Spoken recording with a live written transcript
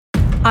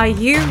Are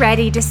you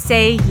ready to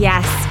say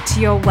yes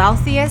to your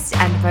wealthiest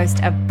and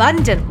most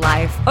abundant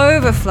life,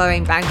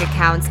 overflowing bank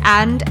accounts,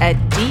 and a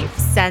deep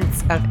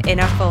sense of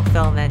inner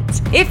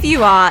fulfillment? If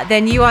you are,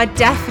 then you are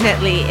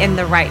definitely in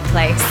the right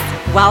place.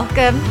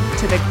 Welcome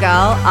to the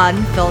Girl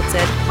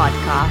Unfiltered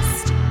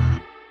podcast.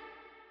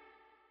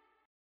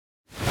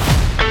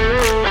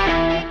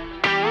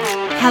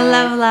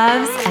 Hello,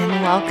 loves, and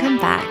welcome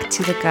back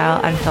to the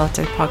Girl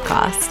Unfiltered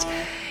podcast.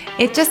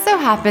 It just so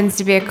happens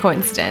to be a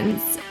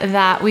coincidence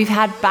that we've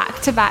had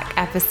back-to-back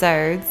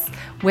episodes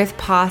with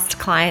past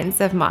clients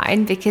of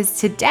mine, because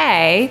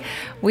today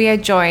we are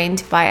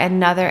joined by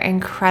another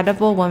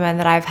incredible woman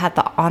that I've had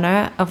the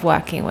honor of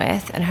working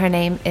with, and her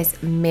name is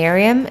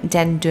Mirjam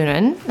Den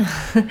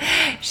Dunnen.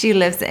 She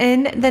lives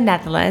in the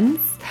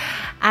Netherlands.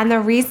 And the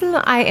reason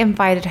I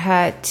invited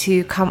her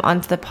to come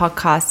onto the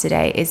podcast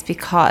today is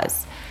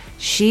because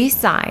she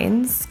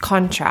signs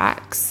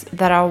contracts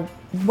that are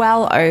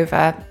well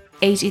over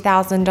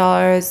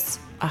 $80,000,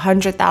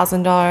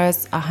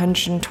 $100,000,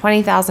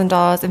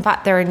 $120,000. In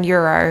fact, they're in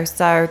euro,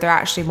 so they're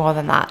actually more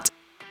than that.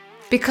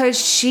 Because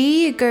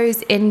she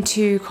goes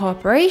into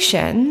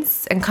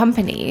corporations and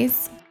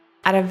companies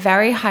at a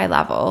very high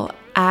level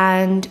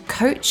and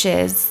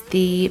coaches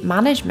the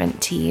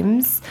management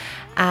teams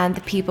and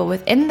the people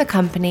within the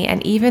company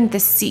and even the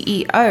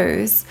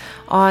CEOs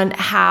on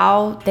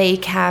how they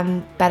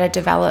can better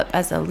develop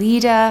as a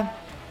leader.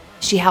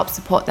 She helps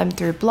support them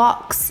through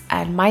blocks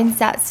and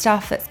mindset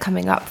stuff that's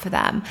coming up for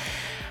them.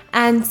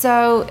 And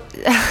so,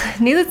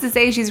 needless to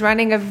say, she's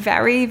running a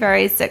very,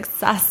 very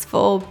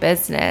successful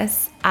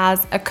business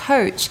as a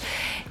coach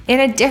in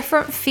a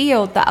different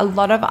field that a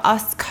lot of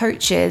us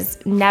coaches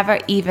never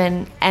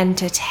even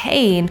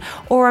entertain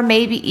or are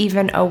maybe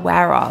even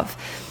aware of.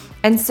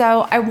 And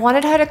so I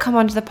wanted her to come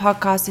onto the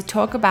podcast to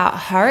talk about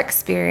her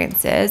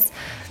experiences,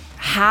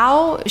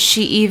 how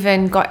she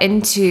even got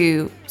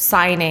into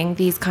signing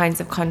these kinds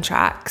of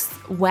contracts,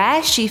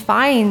 where she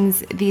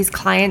finds these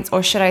clients,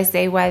 or should I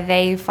say where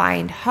they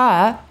find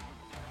her,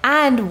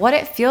 and what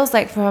it feels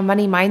like from a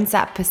money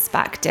mindset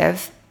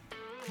perspective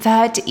for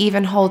her to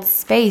even hold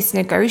space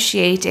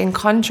negotiating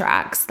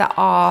contracts that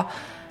are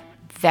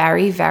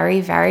very,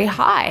 very, very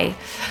high.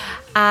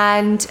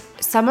 And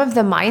some of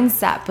the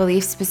mindset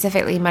beliefs,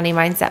 specifically money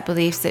mindset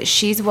beliefs that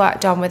she's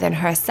worked on within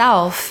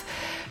herself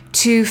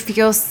to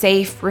feel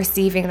safe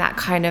receiving that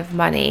kind of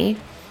money,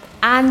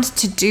 and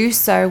to do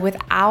so with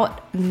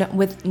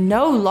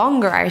no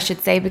longer, I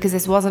should say, because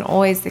this wasn't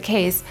always the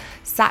case,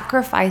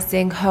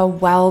 sacrificing her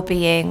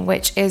well-being,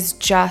 which is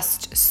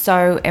just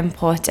so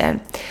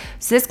important.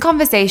 So this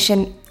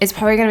conversation is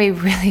probably going to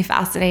be really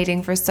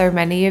fascinating for so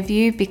many of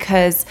you,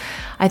 because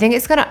I think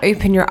it's going to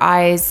open your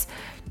eyes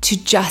to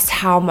just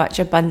how much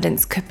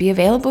abundance could be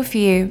available for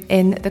you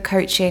in the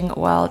coaching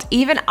world.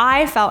 Even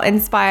I felt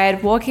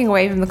inspired walking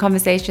away from the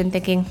conversation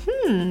thinking,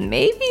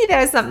 maybe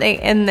there's something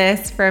in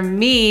this for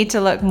me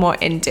to look more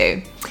into.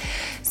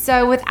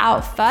 So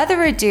without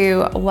further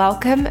ado,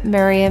 welcome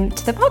Mirjam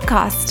to the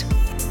podcast.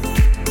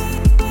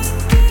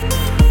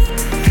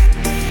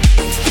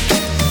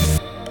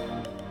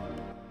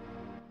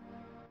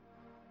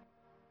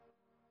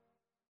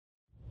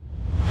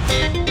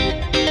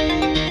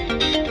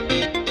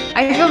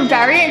 I feel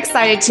very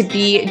excited to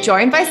be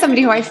joined by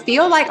somebody who I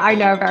feel like I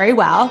know very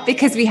well,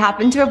 because we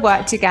happen to have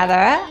worked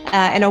together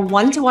in a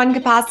one-to-one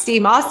capacity,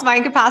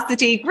 mastermind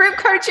capacity, group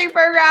coaching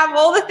program,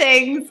 all the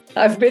things.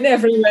 I've been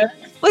everywhere.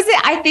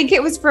 I think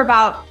it was for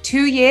about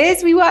 2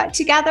 years we worked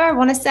together, I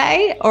want to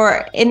say,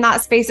 or in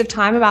that space of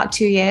time, about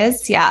 2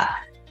 years. Yeah.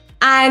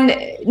 And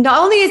not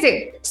only is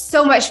it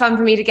so much fun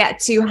for me to get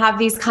to have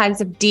these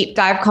kinds of deep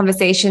dive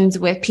conversations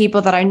with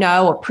people that I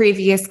know or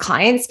previous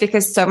clients,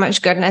 because so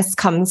much goodness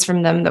comes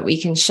from them that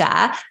we can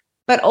share,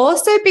 but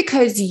also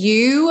because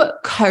you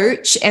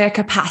coach in a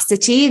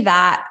capacity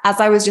that,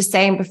 as I was just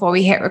saying before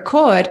we hit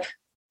record,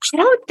 I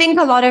don't think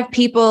a lot of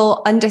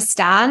people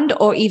understand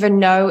or even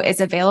know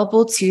is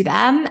available to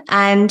them.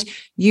 And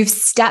you've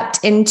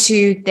stepped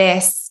into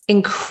this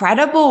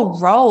incredible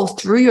role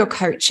through your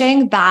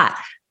coaching that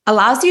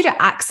allows you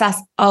to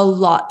access a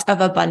lot of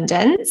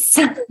abundance.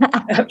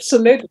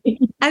 Absolutely.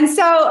 And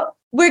so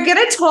we're going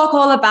to talk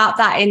all about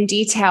that in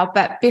detail.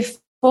 But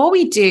before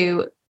we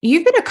do,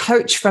 you've been a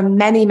coach for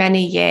many,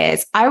 many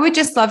years. I would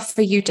just love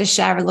for you to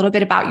share a little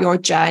bit about your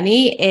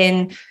journey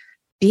in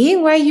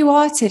being where you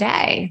are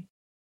today.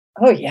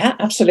 Oh, yeah,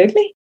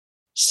 absolutely.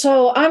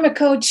 So I'm a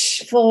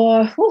coach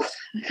for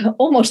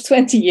almost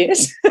 20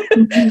 years.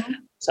 Mm-hmm.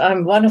 So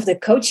I'm one of the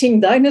coaching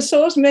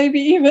dinosaurs, maybe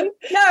even.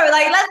 No,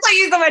 let's not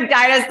use the word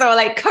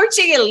dinosaur,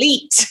 coaching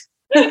elite.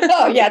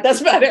 Oh, yeah, that's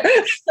better.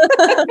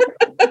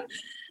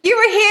 You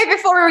were here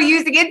before we were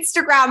using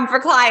Instagram for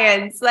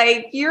clients.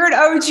 You're an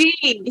OG.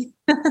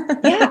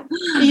 Yeah,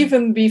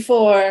 even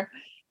before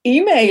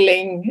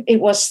emailing,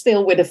 it was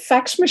still with a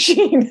fax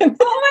machine.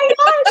 Oh my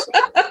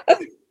gosh.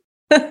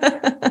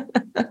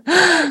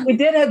 We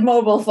did have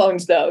mobile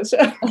phones though. So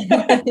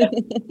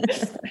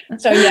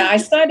yeah, I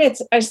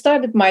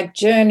started my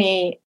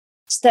journey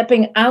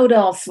stepping out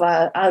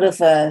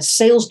of a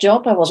sales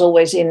job. I was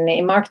always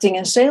in marketing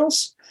and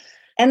sales,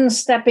 and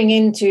stepping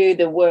into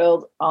the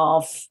world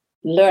of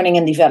learning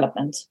and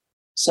development.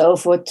 So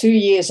for 2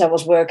 years, I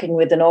was working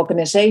with an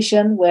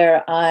organization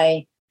where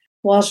I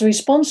was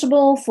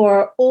responsible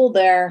for all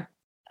their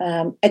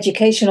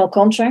educational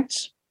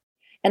contracts.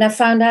 And I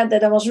found out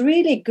that I was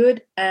really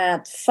good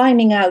at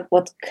finding out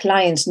what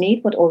clients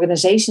need, what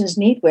organizations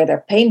need, where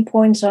their pain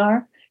points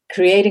are,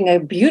 creating a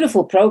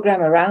beautiful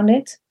program around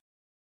it.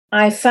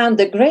 I found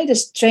the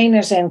greatest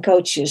trainers and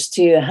coaches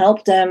to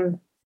help them,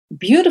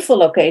 beautiful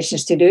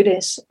locations to do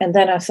this. And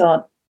then I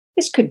thought,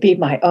 this could be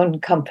my own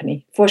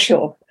company for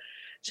sure.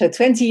 So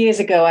 20 years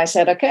ago, I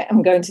said, okay,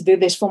 I'm going to do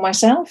this for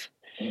myself.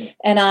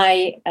 And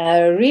I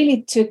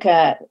really took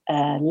a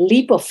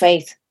leap of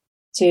faith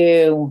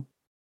to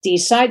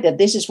decide that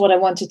this is what I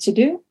wanted to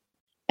do.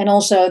 And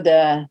also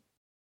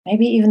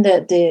maybe even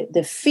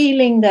the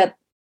feeling that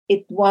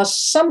it was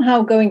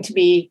somehow going to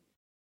be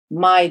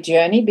my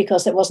journey,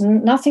 because there was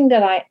nothing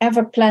that I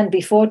ever planned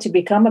before to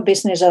become a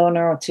business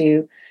owner or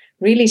to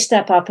really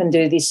step up and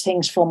do these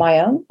things for my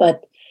own.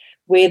 But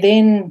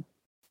within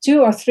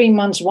 2 or 3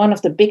 months, one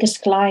of the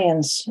biggest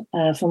clients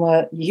from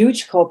a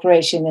huge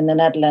corporation in the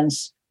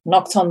Netherlands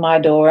knocked on my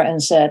door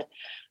and said,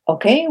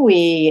 okay,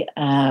 we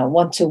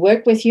want to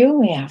work with you.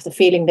 We have the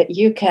feeling that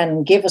you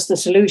can give us the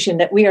solution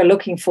that we are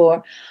looking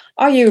for.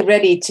 Are you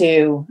ready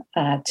to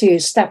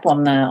step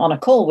on a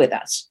call with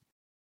us?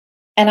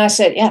 And I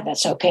said, yeah,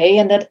 that's okay.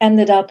 And that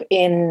ended up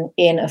in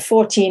a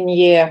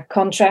 14-year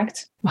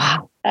contract.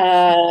 Wow.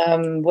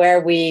 Where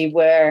we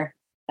were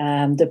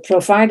the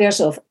providers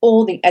of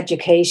all the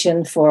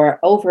education for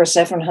over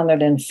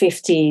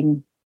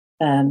 715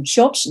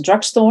 shops,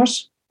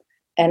 drugstores,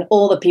 and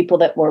all the people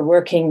that were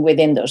working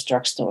within those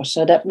drugstores.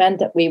 So that meant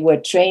that we were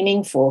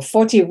training for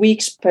 40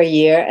 weeks per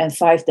year and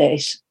 5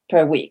 days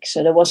per week.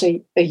 So there was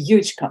a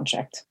huge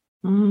contract.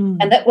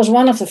 And that was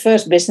one of the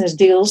first business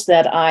deals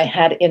that I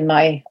had in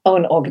my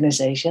own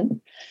organization.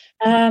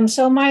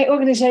 So my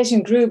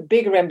organization grew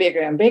bigger and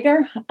bigger and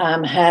bigger.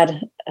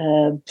 Had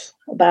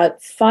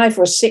about 5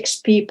 or 6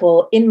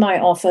 people in my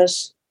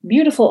office,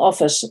 beautiful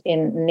office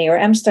near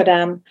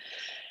Amsterdam.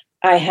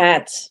 I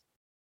had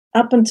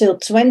up until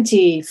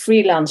 20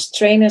 freelance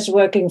trainers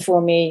working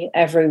for me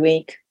every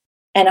week,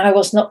 and I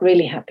was not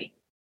really happy.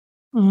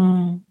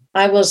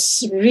 I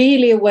was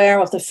really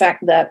aware of the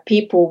fact that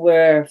people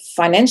were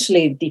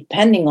financially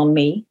depending on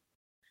me,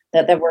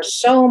 that there were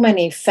so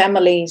many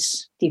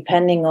families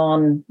depending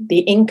on the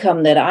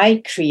income that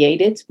I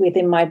created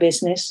within my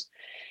business.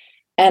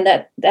 And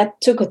that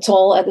took a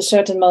toll at a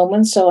certain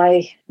moment. So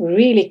I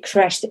really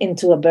crashed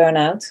into a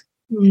burnout.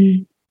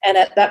 And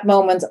at that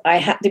moment, I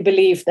had to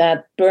believe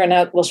that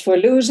burnout was for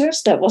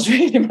losers. That was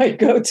really my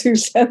go-to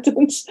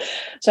sentence.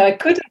 So I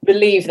couldn't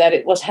believe that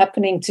it was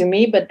happening to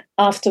me. But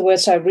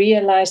afterwards, I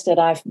realized that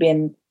I've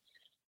been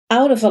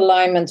out of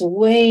alignment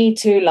way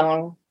too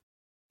long.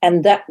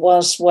 And that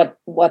was what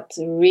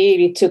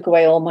really took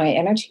away all my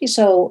energy.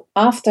 So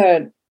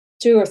after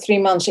 2 or 3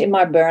 months in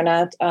my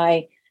burnout,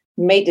 I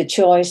made the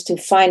choice to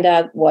find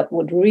out what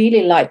would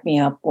really light me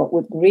up, what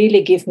would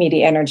really give me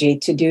the energy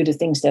to do the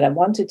things that I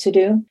wanted to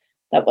do.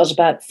 That was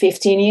about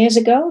 15 years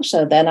ago.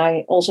 So then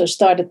I also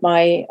started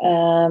my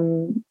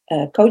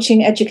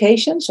coaching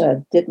education. So I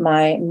did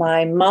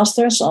my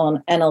master's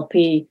on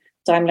NLP,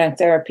 timeline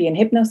therapy, and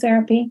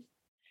hypnotherapy.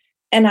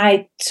 And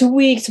I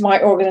tweaked my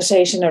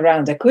organization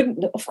around. I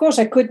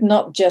could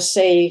not just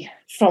say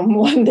from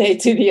one day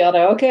to the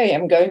other, okay,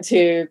 I'm going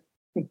to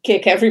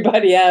kick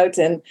everybody out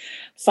and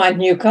find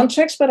new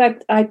contracts.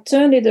 But I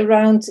turned it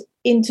around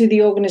into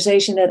the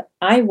organization that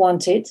I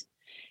wanted,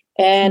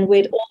 and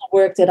with all the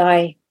work that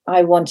I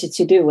wanted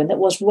to do. And it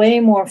was way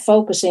more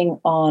focusing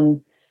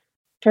on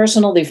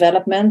personal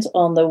development,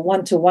 on the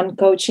one-to-one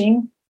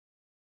coaching,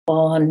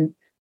 on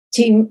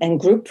team and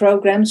group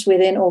programs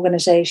within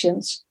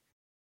organizations.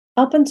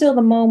 Up until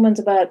the moment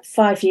about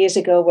 5 years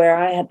ago where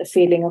I had the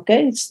feeling,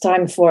 okay, it's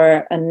time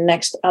for a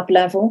next up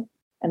level.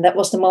 And that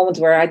was the moment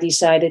where I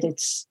decided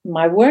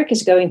my work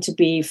is going to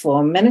be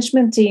for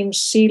management teams,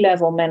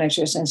 C-level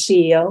managers and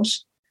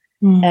CEOs.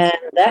 And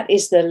that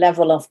is the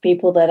level of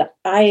people that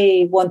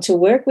I want to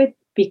work with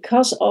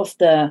because of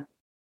the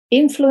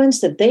influence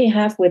that they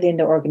have within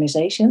the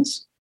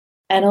organizations,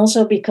 and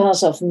also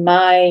because of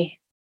my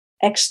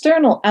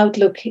external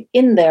outlook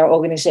in their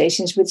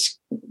organizations, which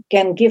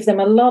can give them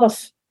a lot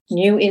of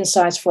new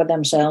insights for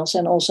themselves,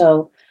 and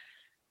also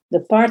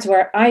the part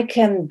where I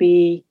can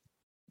be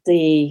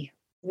the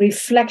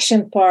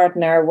reflection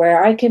partner,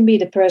 where I can be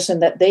the person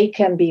that they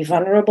can be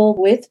vulnerable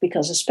with,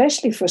 because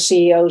especially for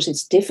CEOs,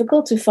 it's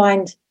difficult to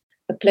find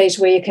a place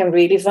where you can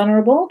really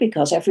vulnerable,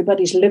 because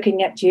everybody's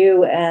looking at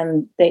you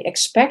and they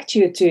expect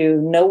you to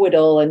know it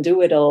all and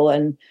do it all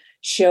and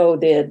show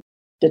the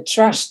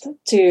trust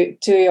to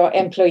your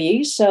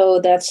employees. So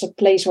that's a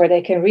place where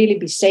they can really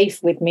be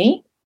safe with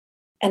me.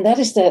 And that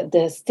is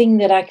the thing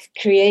that I've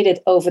created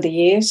over the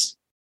years,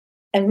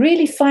 and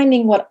really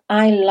finding what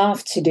I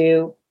love to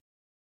do,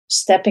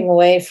 stepping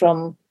away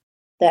from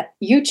that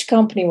huge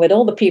company with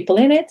all the people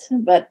in it,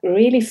 but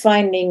really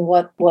finding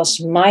what was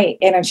my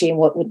energy and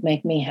what would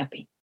make me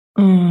happy.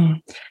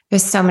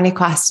 There's so many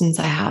questions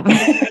I have.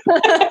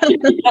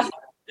 Yeah.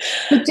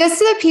 But just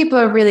so that people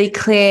are really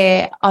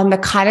clear on the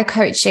kind of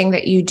coaching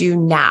that you do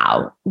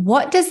now,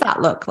 what does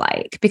that look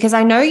like? Because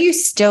I know you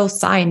still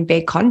sign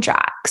big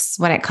contracts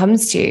when it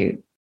comes to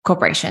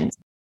corporations.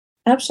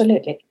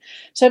 Absolutely.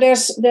 So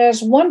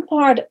there's one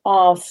part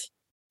of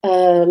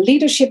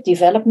leadership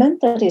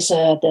development that's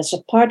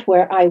a part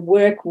where I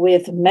work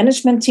with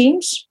management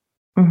teams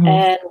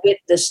and with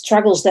the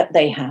struggles that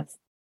they have.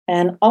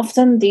 And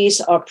often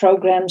these are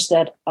programs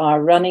that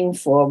are running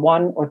for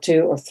 1 or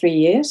 2 or 3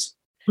 years.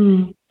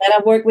 And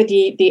I work with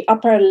the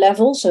upper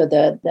level, so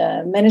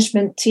the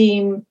management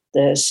team,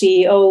 the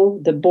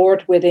CEO, the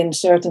board within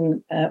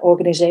certain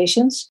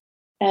organizations.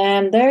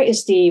 And there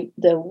is the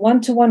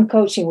one-to-one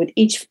coaching with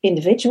each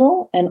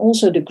individual, and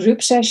also the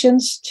group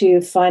sessions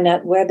to find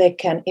out where they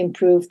can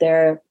improve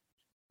their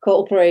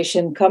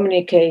cooperation,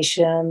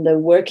 communication, the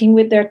working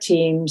with their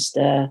teams,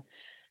 the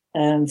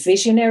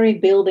visionary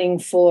building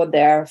for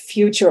their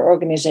future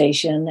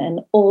organization,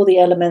 and all the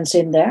elements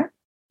in there.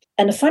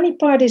 And the funny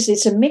part is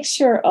it's a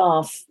mixture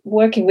of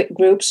working with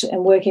groups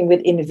and working with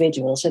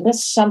individuals. And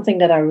that's something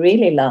that I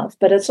really love.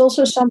 But it's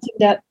also something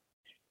that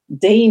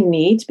they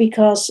need,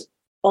 because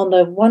on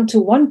the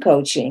one-to-one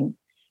coaching,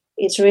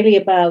 it's really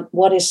about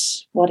what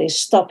is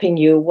stopping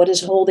you, what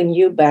is holding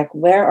you back,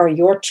 where are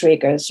your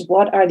triggers,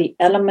 what are the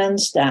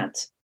elements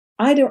that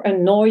either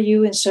annoy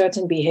you in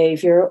certain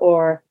behavior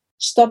or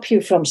stop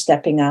you from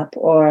stepping up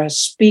or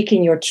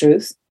speaking your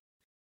truth.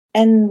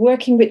 And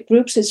working with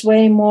groups is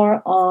way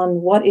more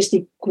on what is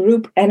the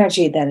group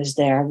energy that is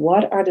there?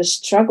 What are the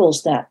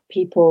struggles that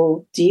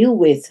people deal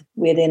with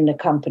within the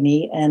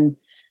company? And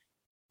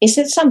is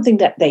it something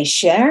that they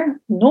share?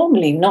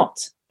 Normally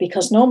not,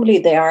 because normally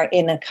they are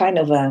in a kind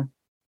of a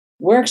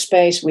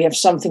workspace. We have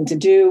something to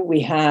do. We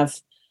have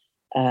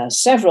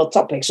several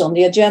topics on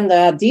the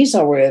agenda. These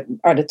are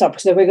the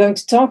topics that we're going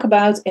to talk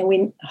about. And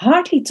we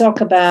hardly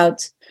talk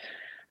about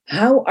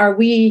how are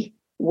we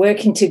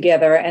working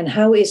together and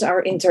how is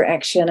our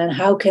interaction and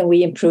how can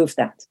we improve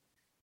that.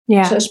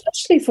 Yeah. So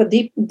especially for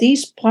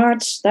these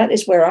parts, that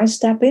is where I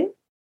step in,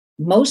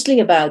 mostly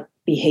about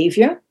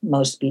behavior,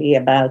 mostly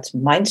about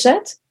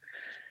mindset,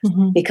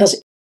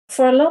 because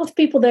for a lot of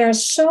people, they are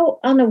so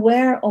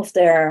unaware of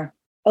their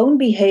own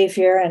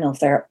behavior and of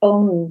their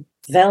own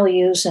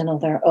values and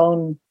of their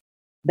own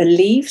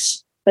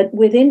beliefs. But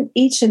within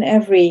each and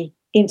every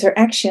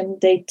interaction,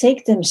 they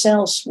take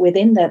themselves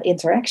within that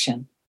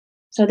interaction.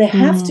 So they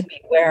have to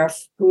be aware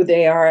of who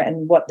they are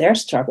and what their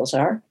struggles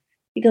are,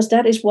 because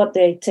that is what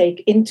they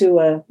take into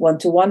a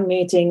one-to-one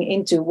meeting,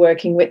 into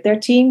working with their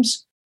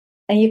teams.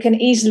 And you can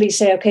easily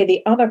say, okay,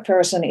 the other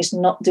person is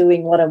not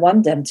doing what I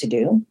want them to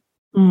do.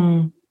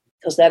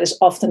 Because that is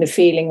often the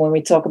feeling when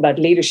we talk about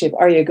leadership.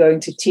 Are you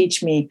going to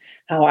teach me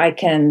how I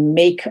can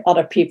make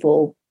other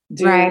people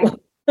do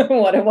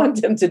what I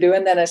want them to do?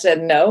 And then I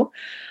said, no,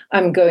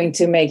 I'm going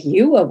to make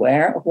you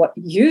aware of what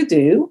you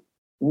do,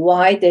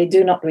 why they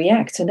do not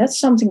react. And that's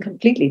something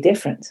completely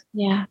different.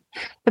 Yeah.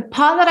 The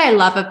part that I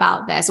love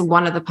about this,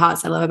 one of the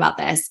parts I love about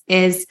this,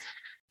 is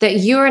that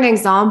you're an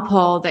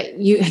example that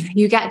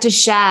you get to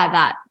share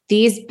that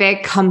these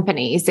big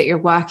companies that you're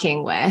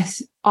working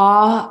with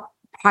are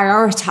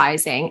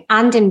prioritizing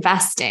and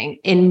investing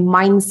in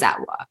mindset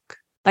work.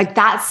 Like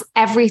that's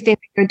everything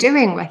that you're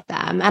doing with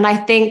them. And I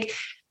think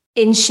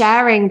in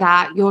sharing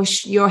that,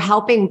 you're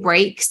helping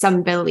break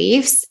some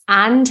beliefs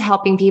and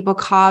helping people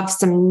carve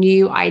some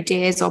new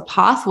ideas or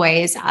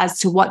pathways as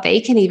to what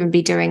they can even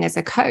be doing as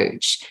a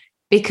coach.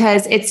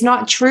 Because it's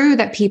not true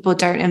that people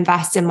don't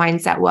invest in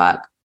mindset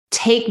work.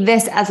 Take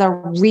this as a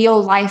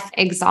real life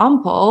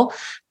example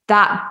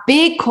that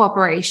big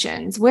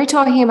corporations, we're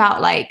talking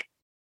about like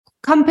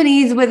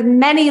companies with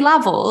many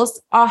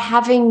levels, are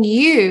having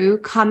you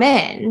come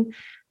in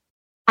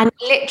and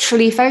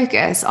literally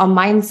focus on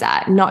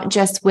mindset, not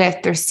just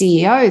with their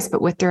CEOs,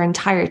 but with their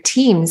entire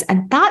teams.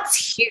 And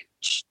that's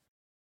huge.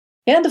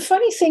 Yeah, the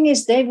funny thing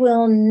is they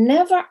will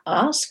never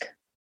ask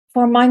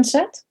for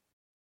mindset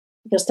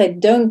because they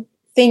don't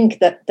think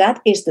that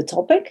that is the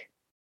topic.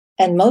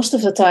 And most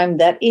of the time,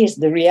 that is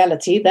the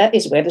reality. That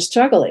is where the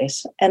struggle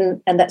is.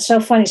 And that's so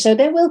funny. So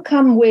they will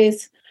come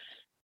with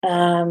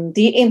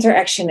the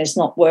interaction is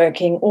not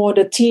working, or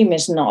the team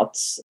is not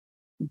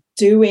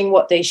doing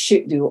what they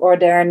should do, or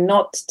they're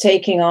not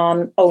taking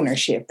on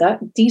ownership.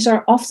 These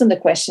are often the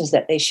questions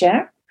that they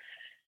share.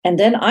 And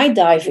then I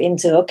dive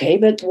into, okay,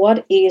 but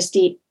what is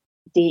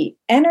the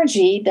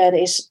energy that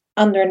is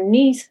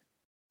underneath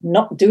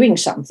not doing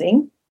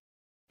something?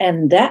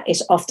 And that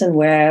is often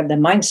where the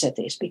mindset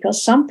is,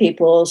 because some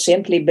people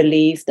simply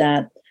believe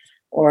that,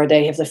 or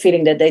they have the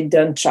feeling that they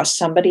don't trust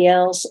somebody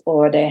else,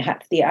 or they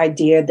have the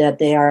idea that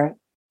they are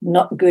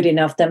not good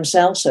enough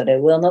themselves, so they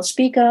will not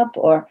speak up.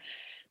 Or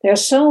there are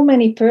so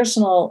many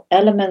personal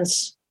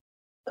elements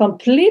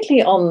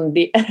completely on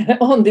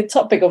the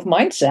topic of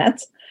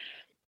mindset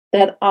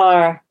that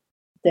are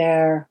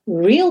their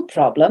real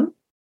problem,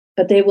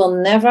 but they will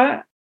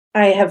never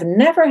I have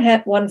never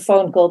had one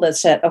phone call that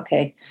said,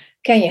 okay,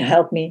 can you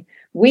help me?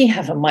 We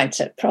have a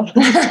mindset problem.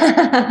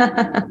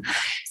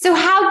 So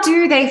how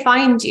do they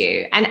find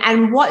you?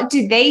 And what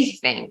do they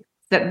think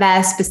that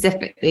they're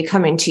specifically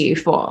coming to you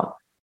for?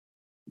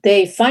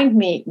 They find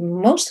me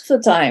most of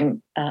the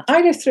time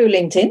either through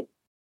LinkedIn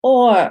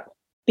or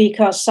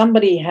because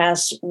somebody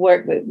has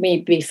worked with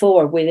me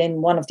before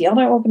within one of the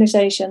other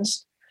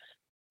organizations,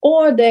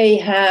 or they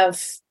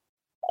have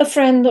a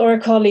friend or a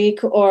colleague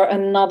or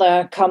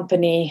another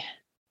company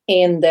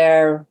in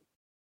their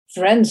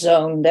friend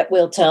zone that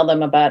will tell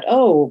them about,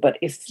 oh, but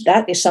if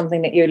that is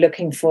something that you're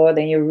looking for,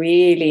 then you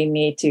really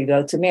need to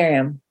go to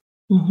Mirjam.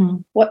 Mm-hmm.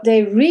 What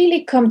they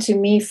really come to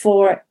me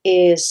for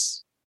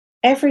is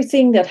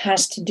everything that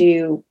has to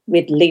do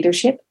with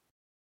leadership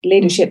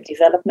mm-hmm.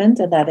 development.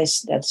 And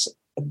that's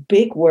a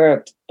big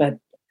word, but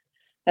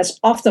that's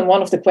often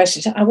one of the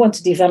questions. I want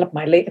to develop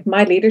my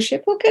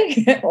leadership.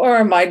 Okay.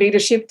 Or my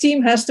leadership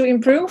team has to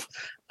improve.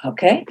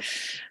 Okay.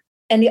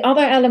 And the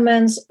other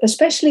elements,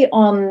 especially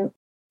on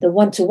the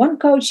one-to-one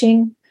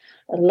coaching,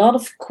 a lot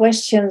of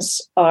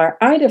questions are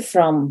either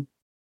from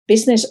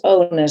business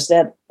owners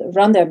that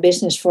run their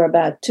business for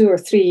about 2 or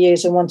 3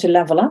 years and want to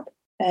level up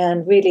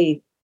and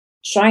really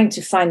trying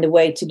to find a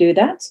way to do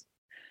that.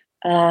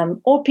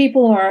 Or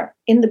people who are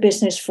in the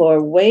business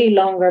for way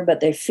longer, but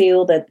they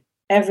feel that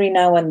every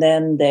now and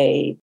then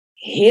they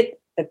hit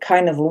a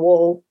kind of a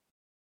wall,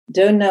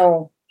 don't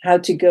know how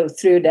to go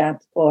through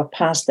that or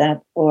past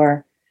that,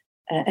 or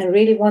and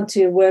really want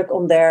to work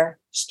on their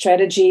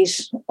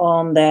strategies,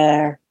 on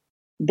their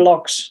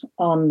blocks,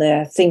 on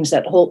the things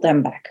that hold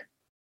them back.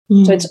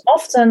 Mm. So it's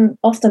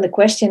often the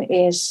question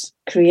is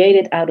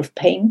created out of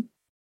pain.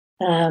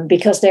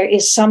 Because there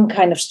is some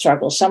kind of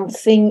struggle,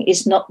 something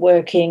is not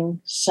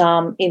working,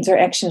 some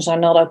interactions are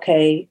not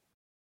okay.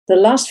 The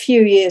last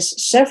few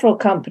years, several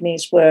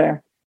companies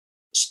were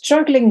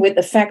struggling with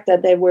the fact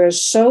that they were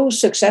so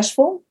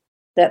successful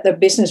that their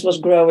business was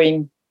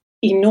growing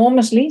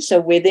enormously. So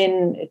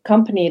within a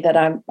company that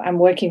I'm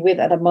working with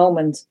at the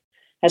moment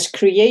has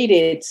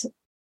created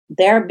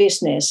their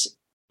business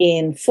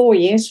in 4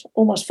 years,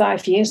 almost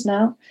 5 years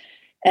now.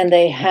 And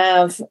they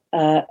have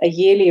a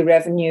yearly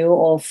revenue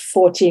of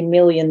 $40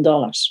 million.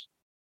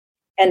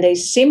 And they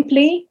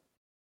simply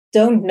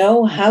don't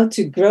know how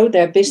to grow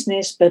their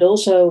business, but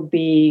also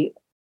be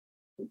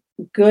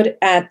good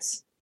at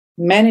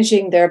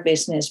managing their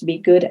business, be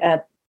good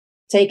at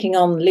taking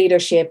on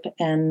leadership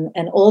and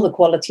all the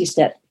qualities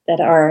that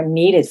are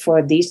needed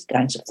for these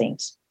kinds of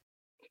things.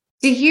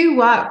 Do you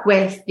work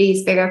with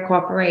these bigger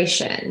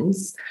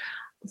corporations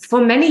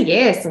for many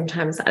years,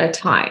 sometimes at a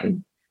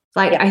time?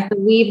 Like, yeah. I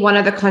believe one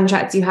of the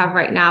contracts you have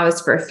right now is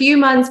for a few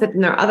months, but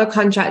then there are other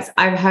contracts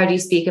I've heard you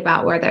speak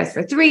about where there's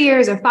for 3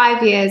 years or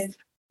 5 years.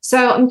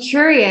 So I'm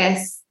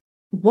curious,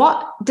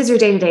 what does your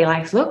day-to-day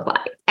life look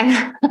like?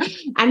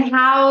 And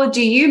how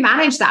do you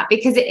manage that?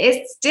 Because it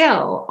is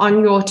still on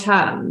your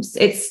terms.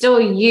 It's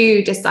still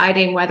you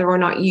deciding whether or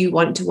not you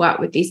want to work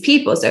with these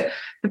people. So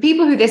for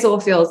people who this all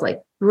feels like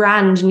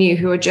brand new,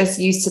 who are just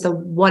used to the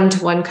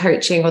one-to-one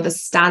coaching or the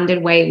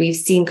standard way we've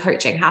seen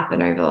coaching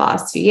happen over the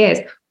last few years,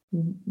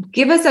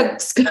 give us a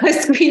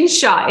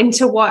screenshot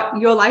into what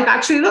your life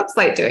actually looks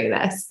like doing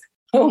this.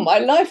 Oh, my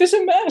life is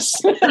a mess.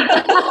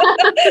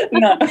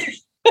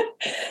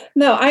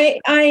 No,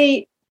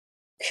 I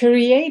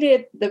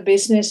created the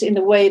business in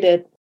the way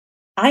that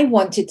I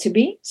want it to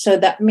be. So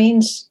that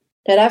means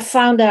that I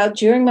found out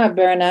during my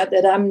burnout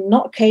that I'm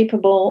not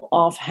capable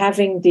of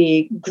having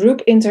the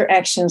group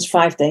interactions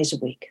 5 days a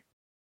week.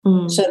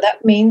 Mm. So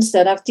that means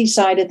that I've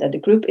decided that the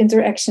group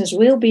interactions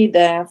will be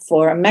there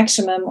for a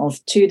maximum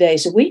of 2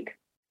 days a week.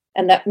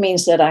 And that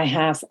means that I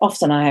have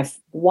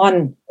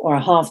 1 or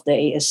a half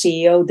day, a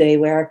CEO day,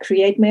 where I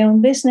create my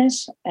own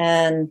business.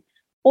 And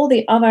all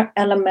the other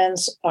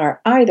elements are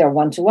either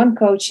one-to-one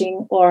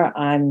coaching, or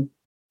I'm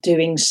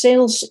doing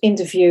sales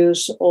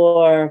interviews,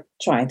 or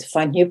trying to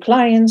find new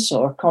clients,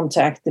 or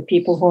contact the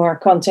people who are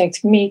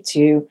contacting me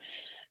to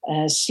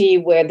see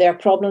where their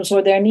problems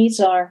or their needs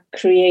are,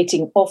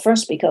 creating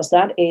offers, because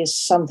that is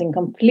something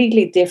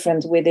completely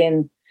different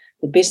within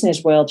the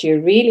business world. You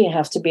really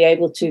have to be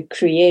able to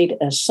create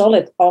a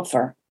solid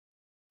offer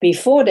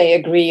before they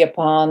agree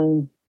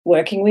upon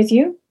working with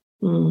you.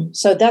 Mm.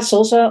 So that's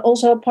also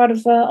a part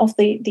of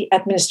the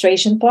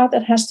administration part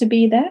that has to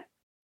be there.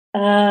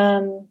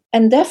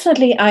 And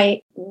definitely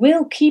I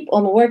will keep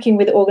on working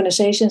with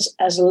organizations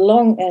as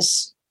long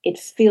as it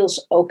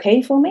feels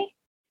okay for me.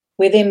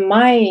 Within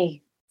my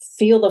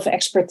field of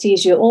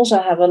expertise, you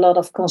also have a lot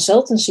of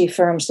consultancy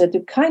firms that do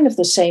kind of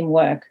the same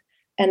work.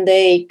 And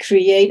they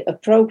create a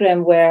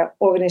program where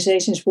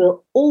organizations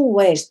will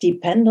always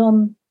depend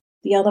on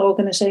the other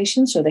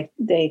organization. So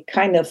they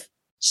kind of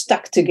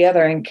stuck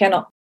together and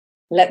cannot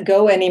let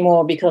go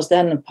anymore, because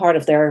then a part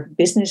of their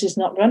business is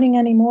not running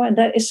anymore. And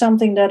that is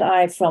something that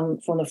I, from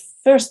the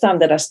first time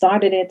that I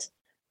started it,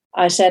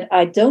 I said,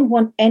 I don't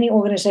want any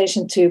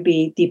organization to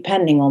be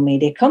depending on me.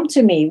 They come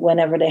to me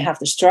whenever they have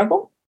the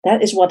struggle.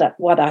 That is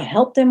what I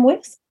help them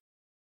with.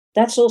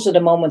 That's also the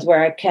moment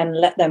where I can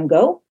let them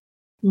go.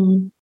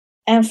 Mm.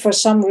 And for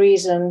some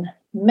reason,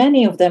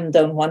 many of them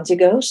don't want to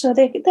go. So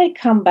they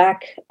come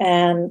back,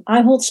 and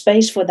I hold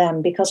space for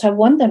them because I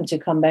want them to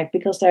come back,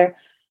 because they're,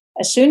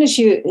 as soon as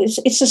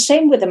it's the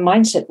same with the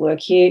mindset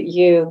work.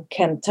 You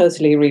can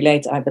totally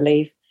relate, I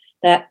believe,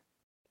 that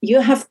you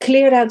have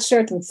cleared out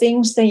certain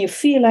things, then you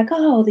feel like,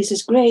 oh, this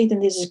is great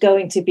and this is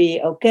going to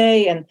be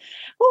okay. And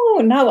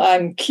oh, now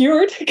I'm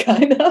cured,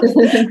 kind of.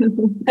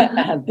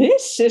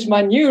 This is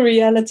my new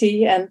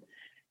reality.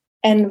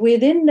 And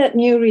within that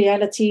new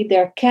reality,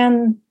 there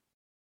can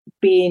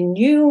be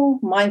new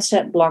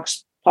mindset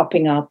blocks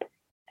popping up.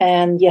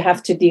 And you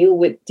have to deal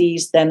with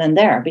these then and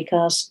there,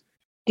 because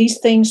these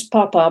things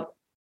pop up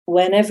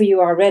whenever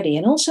you are ready.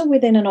 And also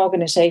within an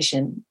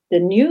organization, the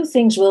new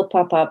things will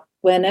pop up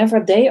whenever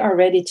they are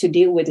ready to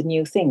deal with the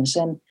new things.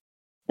 And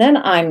then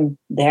I'm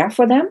there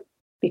for them,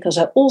 because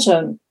I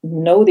also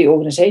know the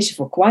organization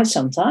for quite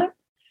some time.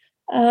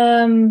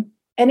 And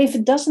if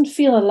it doesn't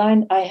feel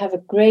aligned, I have a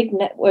great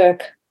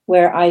network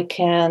where I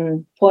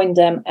can point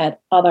them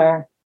at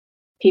other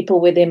people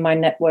within my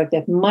network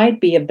that might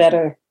be a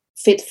better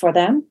fit for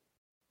them.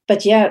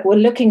 But yeah, well,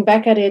 looking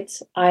back at it,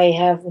 I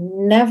have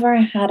never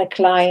had a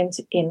client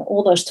in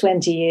all those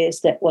 20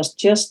 years that was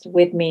just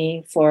with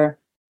me for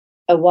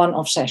a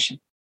one-off session.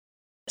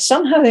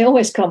 Somehow they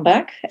always come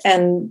back.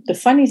 And the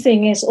funny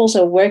thing is,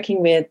 also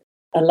working with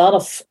a lot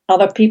of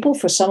other people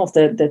for some of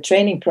the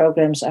training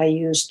programs, I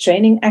use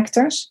training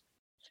actors.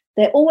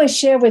 They always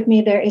share with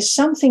me there is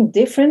something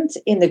different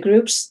in the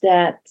groups,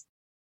 that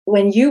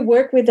when you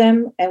work with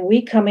them and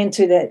we come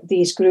into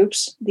these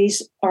groups,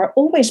 these are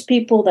always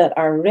people that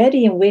are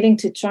ready and willing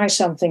to try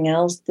something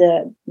else.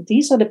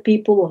 These are the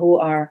people who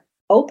are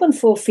open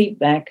for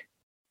feedback,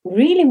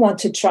 really want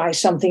to try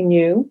something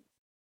new.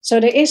 So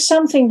there is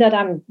something that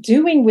I'm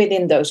doing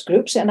within those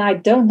groups, and I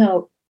don't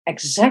know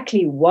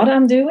exactly what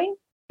I'm doing,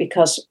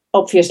 because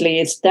obviously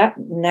it's that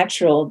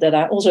natural that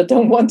I also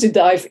don't want to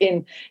dive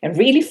in and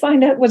really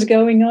find out what's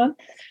going on.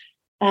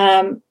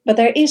 But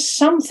there is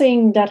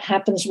something that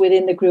happens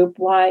within the group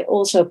why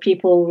also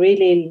people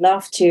really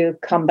love to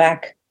come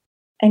back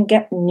and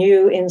get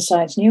new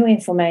insights, new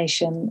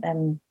information.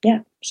 And yeah,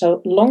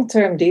 so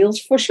long-term deals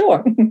for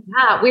sure.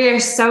 Yeah, we are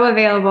so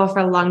available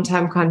for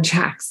long-term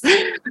contracts.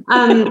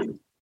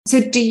 So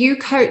do you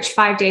coach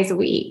 5 days a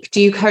week?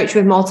 Do you coach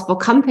with multiple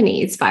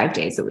companies 5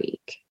 days a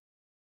week?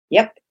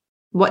 Yep.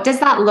 What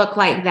does that look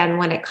like then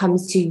when it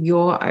comes to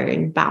your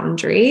own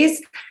boundaries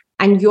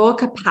and your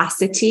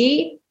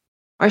capacity,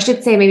 or I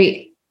should say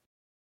maybe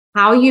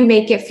how you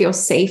make it feel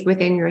safe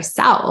within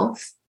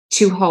yourself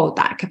to hold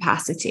that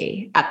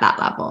capacity at that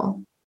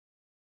level?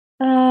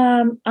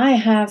 I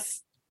have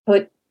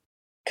put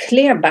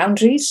clear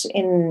boundaries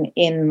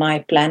in my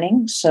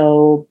planning.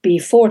 So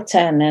before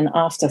 10 and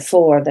after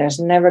 4, there's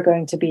never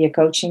going to be a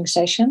coaching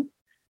session.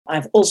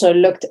 I've also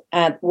looked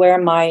at where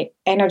my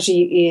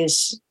energy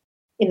is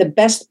in the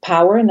best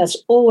power, and that's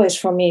always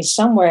for me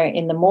somewhere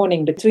in the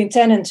morning between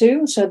 10 and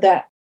 2, so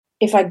that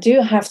if I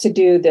do have to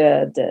do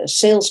the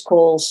sales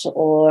calls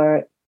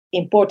or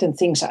important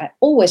things, I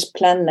always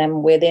plan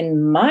them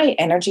within my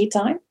energy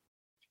time.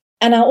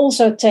 And I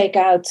also take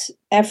out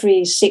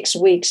every 6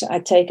 weeks, I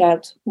take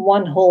out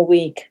 1 whole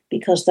week,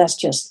 because that's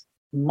just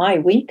my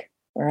week,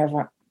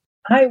 wherever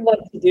I want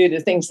to do the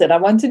things that I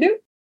want to do.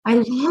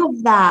 I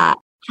love that.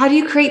 How do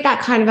you create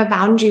that kind of a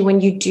boundary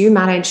when you do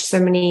manage so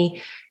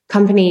many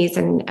companies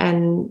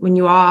and when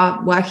you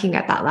are working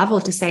at that level,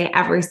 to say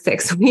every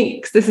 6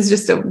 weeks, this is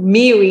just a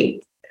me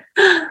week?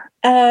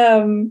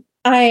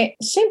 I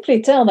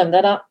simply tell them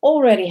that I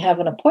already have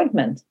an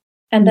appointment.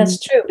 And that's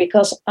true,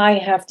 because I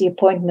have the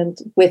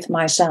appointment with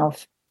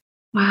myself.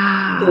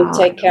 Wow. To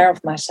take care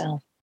of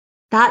myself.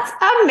 That's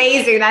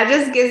amazing. That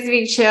just gives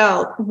me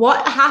chills.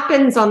 What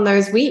happens on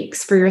those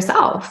weeks for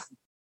yourself?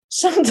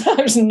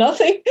 Sometimes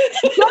nothing.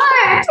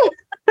 What?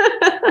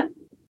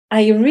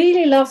 I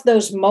really love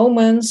those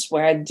moments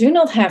where I do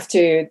not have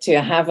to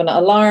have an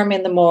alarm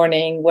in the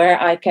morning, where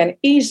I can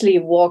easily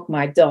walk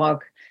my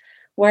dog,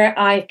 where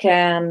I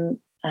can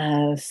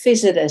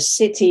visit a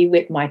city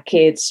with my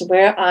kids,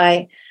 where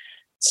I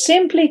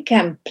simply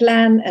can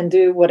plan and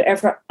do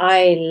whatever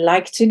I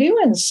like to do.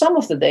 And some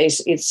of the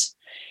days it's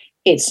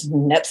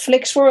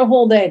Netflix for a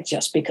whole day,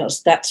 just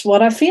because that's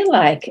what I feel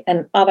like.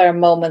 And other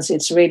moments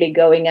it's really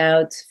going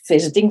out,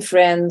 visiting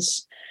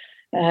friends,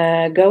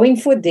 going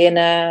for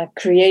dinner,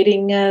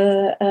 creating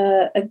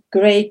a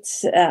great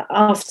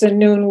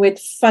afternoon with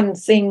fun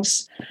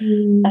things.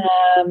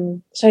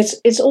 So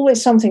it's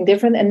always something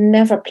different and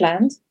never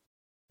planned,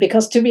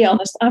 because to be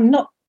honest, I'm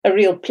not a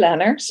real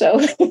planner. So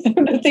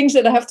the things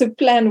that I have to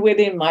plan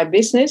within my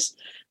business,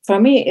 for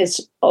me,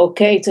 it's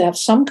okay to have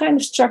some kind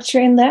of structure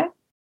in there.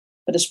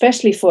 But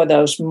especially for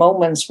those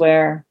moments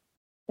where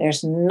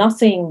there's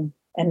nothing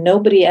and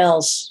nobody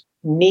else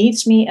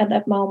needs me at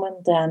that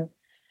moment, then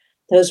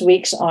those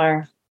weeks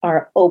are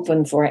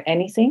open for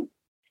anything.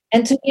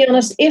 And to be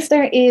honest, if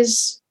there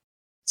is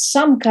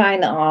some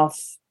kind of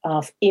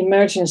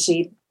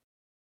emergency,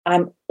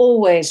 I'm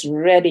always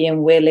ready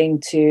and willing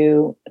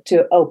to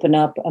open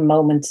up a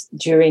moment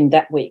during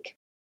that week.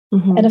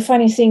 Mm-hmm. And the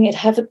funny thing,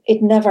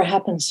 it never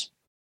happens.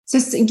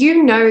 So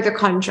you know the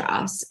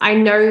contrast. I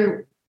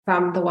know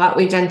from the work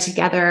we've done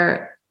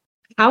together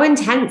how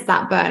intense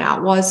that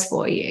burnout was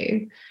for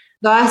you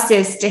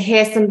versus to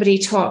hear somebody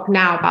talk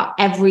now about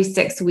every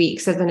 6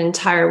 weeks as an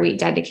entire week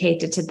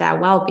dedicated to their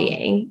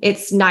well-being.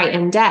 It's night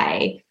and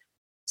day.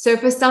 So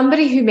for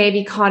somebody who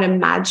maybe can't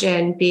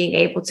imagine being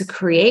able to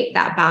create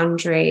that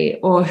boundary,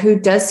 or who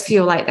does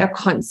feel like they're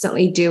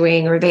constantly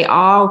doing, or they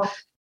are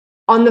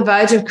on the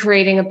verge of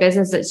creating a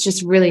business that's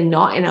just really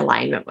not in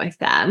alignment with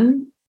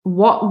them,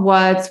 what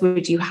words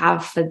would you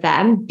have for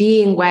them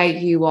being where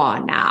you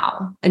are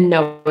now and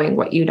knowing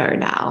what you know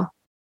now?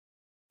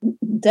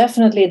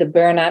 Definitely the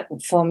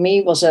burnout for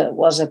me was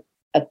a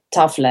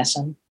tough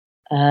lesson.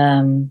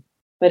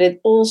 But it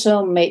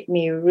also made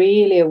me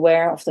really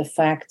aware of the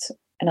fact,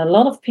 and a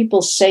lot of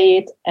people say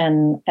it,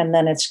 and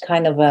then it's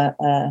kind of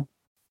a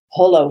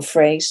hollow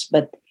phrase,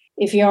 but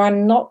if you are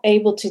not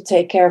able to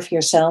take care of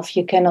yourself,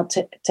 you cannot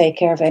take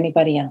care of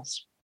anybody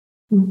else.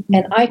 Mm-hmm.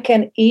 And I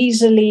can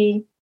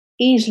easily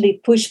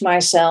push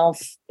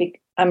myself.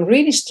 I'm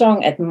really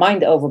strong at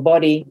mind over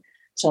body.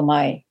 So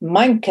my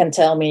mind can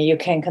tell me you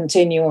can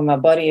continue, and my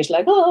body is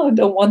like, oh, I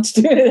don't want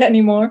to do it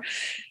anymore.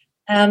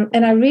 And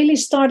I really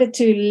started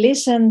to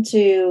listen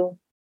to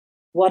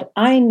what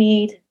I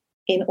need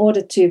in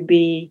order to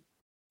be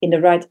in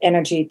the right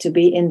energy, to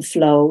be in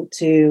flow,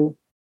 to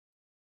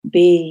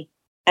be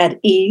at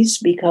ease,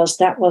 because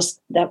that was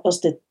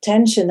the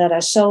tension that I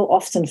so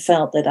often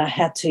felt, that I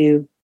had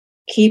to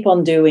keep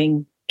on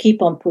doing,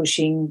 keep on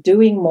pushing,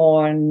 doing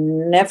more,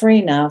 never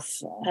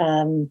enough.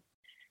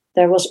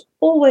 There was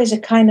always a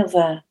kind of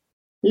a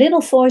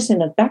little voice in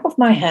the back of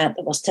my head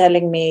that was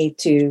telling me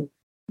to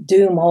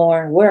do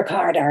more, work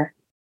harder,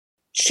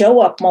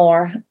 show up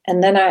more.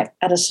 And then at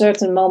a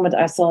certain moment,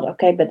 I thought,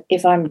 okay, but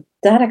if I'm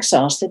that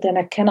exhausted, then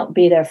I cannot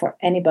be there for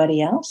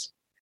anybody else.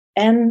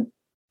 And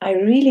I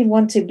really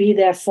want to be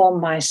there for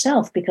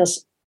myself,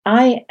 because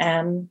I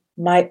am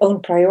my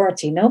own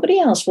priority. Nobody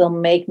else will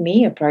make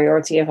me a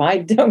priority if I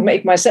don't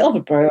make myself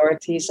a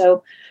priority.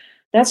 So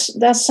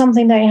that's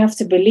something that you have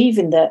to believe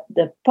in,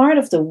 the part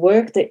of the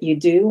work that you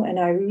do. And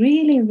I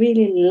really,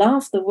 really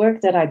love the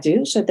work that I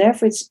do. So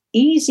therefore, it's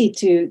easy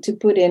to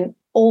put in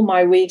all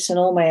my weeks and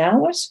all my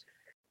hours.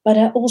 But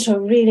I also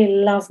really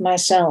love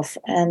myself,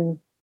 and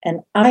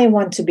I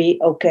want to be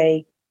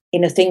okay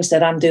in the things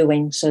that I'm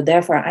doing. So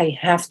therefore, I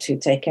have to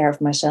take care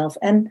of myself.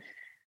 And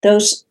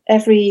those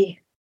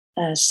every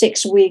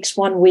 6 weeks,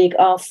 1 week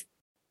off,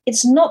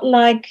 it's not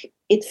like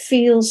it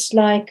feels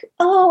like,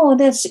 oh,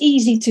 that's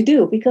easy to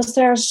do, because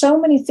there are so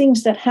many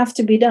things that have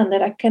to be done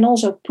that I can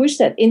also push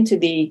that into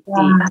the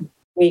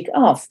week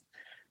off.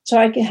 So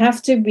I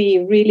have to be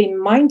really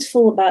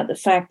mindful about the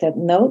fact that,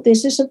 no,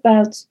 this is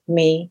about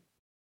me,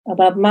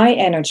 about my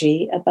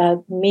energy,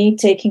 about me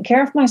taking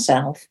care of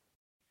myself.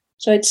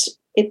 So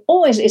it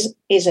always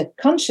is a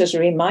conscious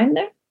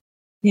reminder.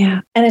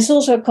 Yeah. And it's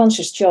also a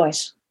conscious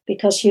choice,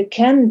 because you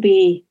can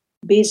be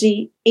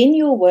busy in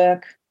your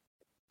work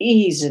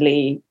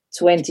easily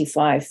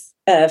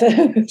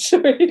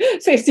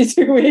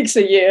 52 weeks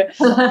a year.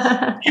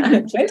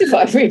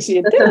 25 weeks a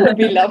year, that would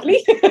be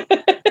lovely.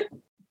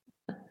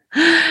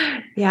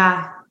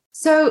 Yeah.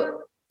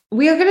 So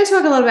we are going to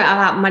talk a little bit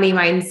about money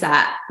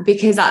mindset,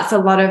 because that's a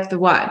lot of the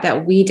work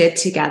that we did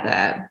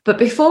together. But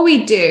before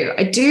we do,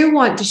 I do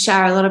want to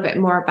share a little bit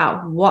more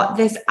about what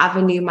this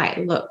avenue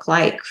might look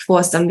like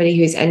for somebody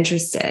who's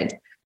interested.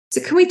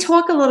 So can we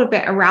talk a little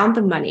bit around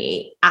the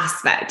money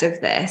aspect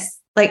of this?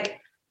 Like,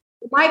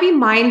 it might be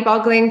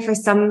mind-boggling for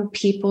some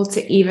people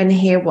to even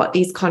hear what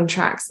these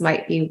contracts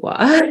might be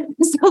worth.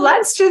 So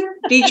let's just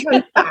be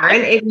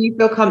transparent if you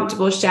feel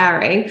comfortable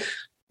sharing.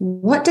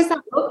 What does that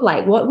look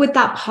like? What would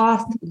that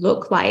path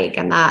look like,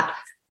 and that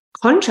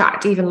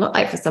contract even look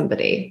like for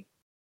somebody?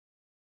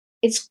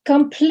 It's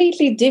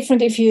completely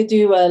different if you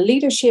do a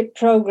leadership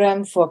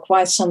program for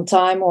quite some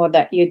time, or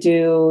that you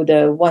do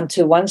the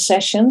one-to-one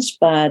sessions.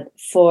 But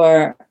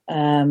for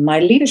my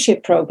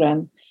leadership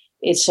program,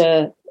 it's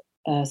a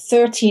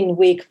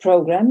 13-week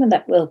program, and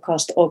that will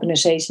cost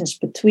organizations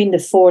between the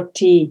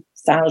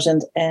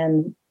 40,000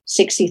 and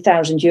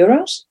 60,000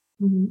 euros.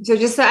 Mm-hmm. So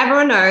just so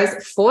everyone knows,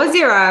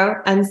 40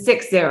 and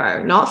 60,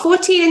 not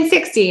 14 and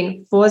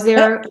 16, 40.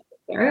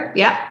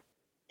 Yeah.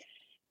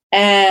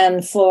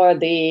 And for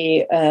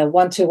the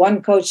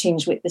one-to-one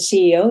coachings with the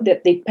CEO,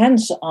 that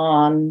depends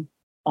on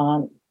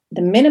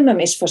the minimum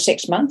is for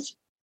 6 months.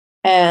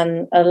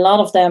 And a lot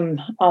of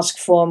them ask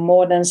for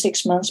more than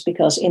 6 months,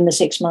 because in the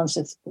 6 months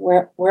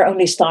we're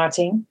only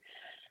starting.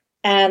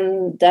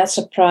 And that's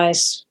a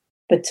price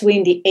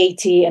between the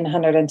 80 and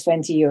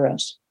 120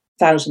 euros,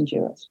 1,000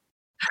 euros.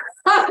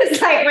 I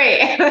was like,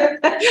 wait,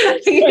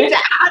 you need to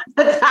add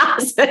the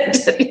 1,000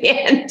 to the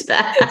end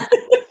there.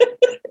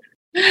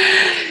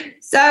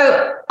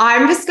 So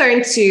I'm just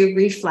going to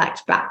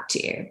reflect back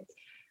to you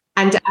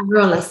and to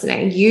everyone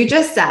listening. You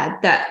just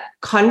said that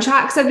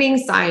contracts are being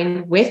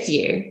signed with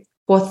you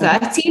for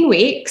 13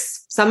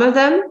 weeks Some of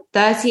them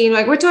 13,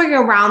 like we're talking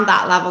around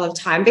that level of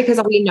time, because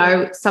we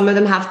know some of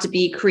them have to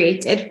be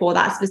created for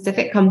that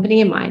specific company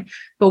in mind.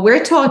 But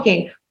we're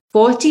talking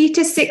 40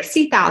 to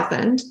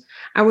 60,000,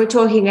 and we're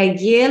talking a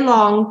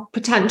year-long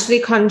potentially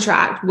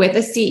contract with a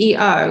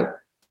CEO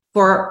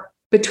for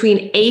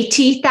between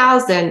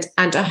 80,000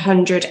 and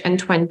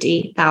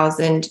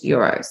 120,000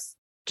 euros.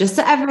 Just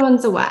so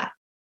everyone's aware.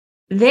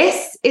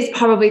 This is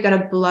probably going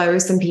to blow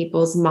some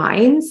people's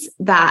minds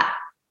that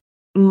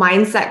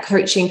mindset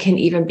coaching can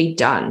even be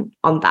done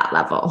on that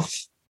level.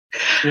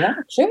 Yeah,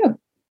 sure.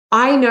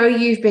 I know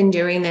you've been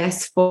doing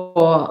this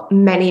for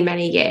many,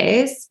 many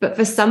years, but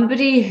for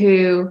somebody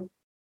who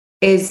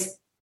is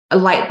a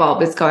light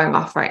bulb is going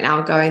off right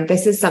now, going,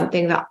 this is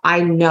something that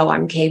I know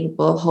I'm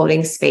capable of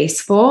holding space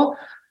for.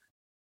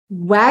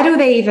 Where do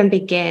they even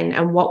begin?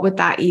 And what would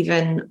that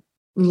even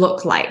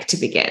look like to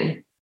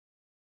begin?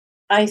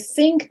 I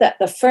think that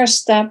the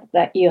first step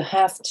that you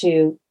have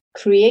to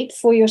create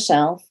for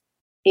yourself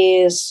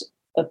is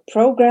a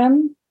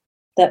program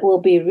that will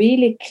be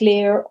really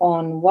clear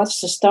on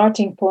what's the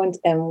starting point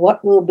and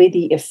what will be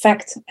the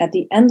effect at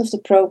the end of the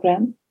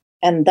program.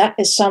 And that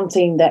is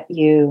something that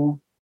you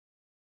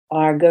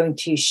are going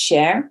to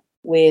share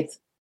with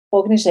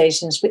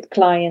organizations, with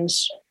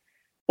clients.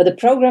 But the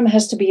program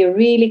has to be a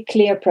really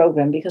clear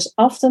program, because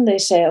often they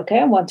say, okay,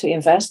 I want to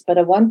invest, but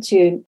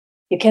you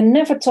can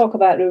never talk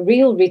about a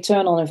real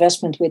return on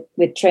investment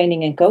with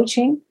training and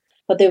coaching.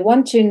 But they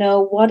want to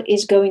know what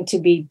is going to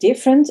be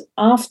different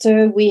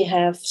after we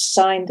have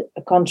signed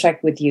a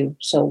contract with you.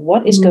 So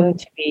what is going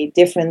to be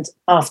different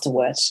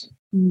afterwards?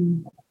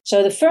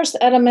 So the first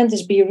element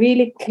is be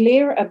really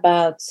clear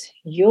about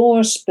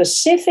your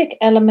specific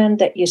element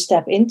that you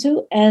step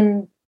into,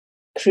 and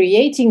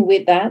creating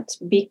with that,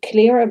 be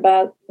clear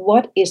about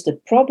what is the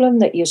problem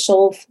that you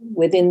solve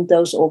within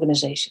those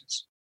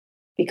organizations.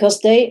 Because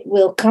they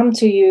will come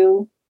to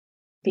you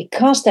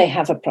because they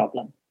have a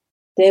problem.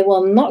 They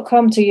will not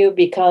come to you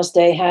because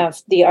they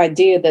have the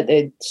idea that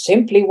they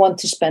simply want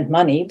to spend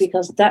money,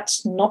 because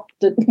that's not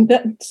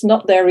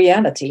their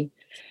reality.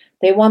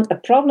 They want a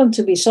problem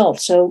to be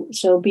solved. So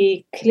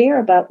be clear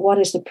about what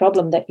is the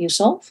problem that you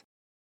solve,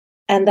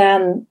 and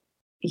then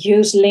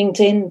use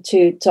LinkedIn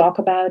to talk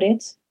about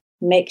it.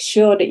 Make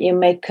sure that you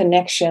make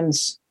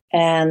connections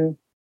and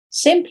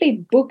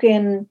simply book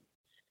in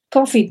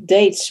coffee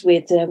dates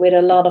with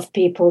a lot of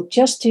people,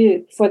 just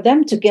for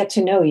them to get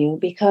to know you.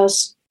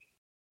 Because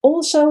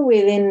also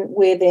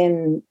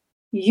within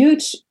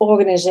huge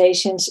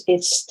organizations,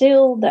 it's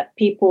still that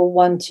people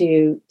want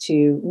to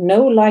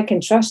know, like,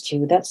 and trust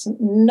you. That's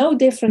no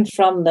different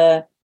from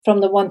the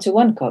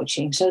one-to-one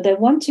coaching. So they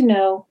want to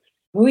know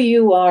who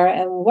you are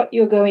and what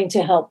you're going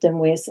to help them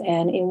with,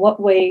 and in what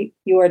way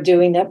you are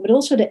doing that, but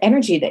also the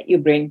energy that you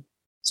bring.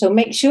 So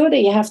make sure that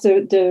you have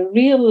the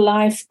real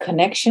life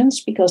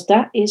connections, because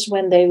that is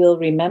when they will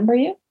remember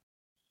you.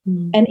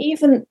 And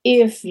even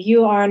if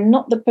you are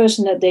not the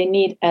person that they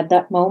need at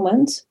that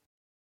moment,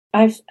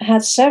 I've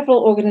had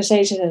several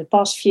organizations in the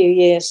past few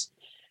years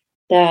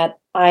that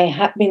I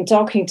had been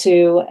talking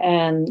to,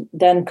 and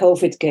then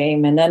COVID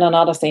came, and then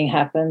another thing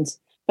happened.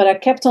 But I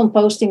kept on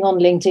posting on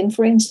LinkedIn,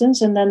 for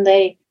instance, and then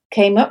they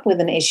came up with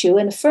an issue.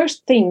 And the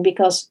first thing,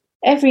 because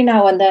every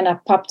now and then I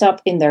popped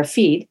up in their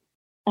feed,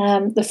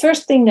 the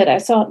first thing that I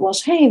thought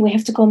was, hey, we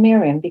have to call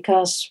Mirjam,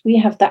 because we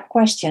have that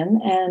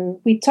question and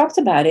we talked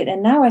about it.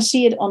 And now I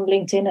see it on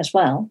LinkedIn as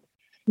well.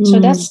 So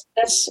that's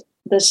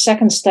the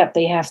second step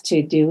they have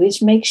to do,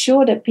 is make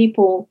sure that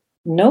people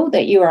know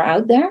that you are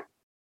out there.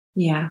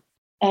 Yeah.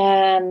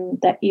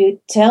 And that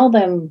you tell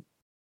them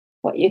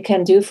what you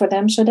can do for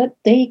them, so that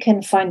they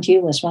can find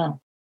you as well.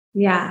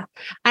 Yeah.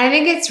 I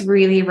think it's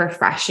really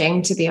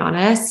refreshing, to be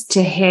honest,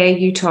 to hear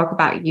you talk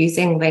about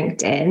using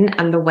LinkedIn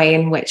and the way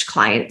in which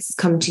clients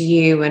come to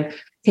you and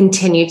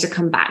continue to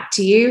come back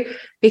to you,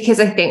 because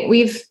I think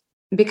we've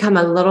become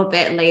a little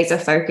bit laser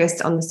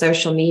focused on the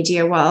social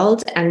media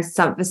world. And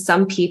for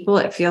some people,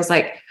 it feels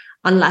like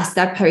unless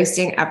they're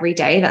posting every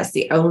day, that's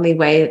the only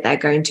way that they're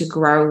going to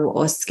grow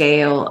or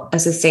scale a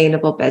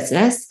sustainable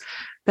business.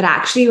 But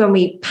actually, when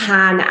we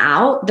pan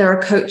out, there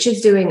are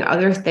coaches doing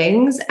other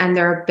things, and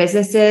there are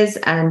businesses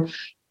and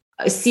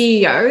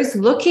CEOs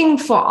looking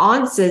for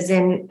answers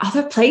in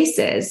other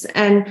places.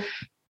 And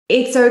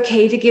it's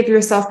okay to give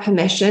yourself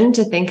permission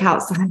to think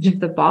outside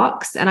of the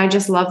box. And I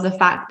just love the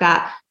fact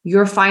that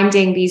you're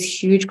finding these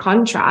huge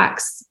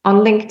contracts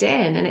on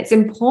LinkedIn. And it's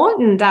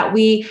important that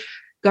we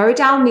go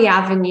down the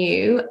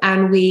avenue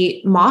and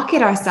we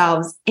market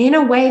ourselves in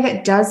a way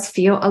that does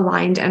feel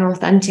aligned and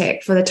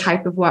authentic for the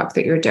type of work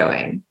that you're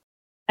doing.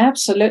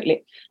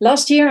 Absolutely.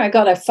 Last year, I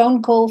got a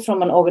phone call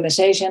from an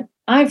organization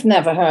I've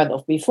never heard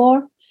of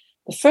before.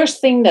 The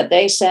first thing that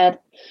they said,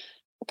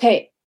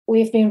 okay,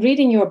 we've been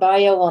reading your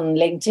bio on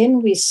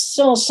LinkedIn. We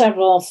saw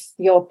several of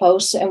your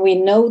posts, and we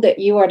know that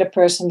you are the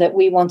person that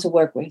we want to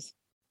work with.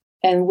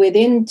 And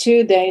within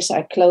 2 days,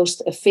 I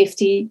closed a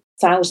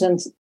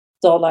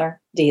 $50,000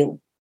 deal.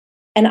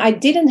 And I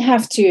didn't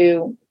have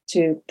to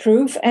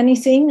prove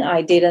anything.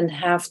 I didn't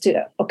have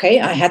to,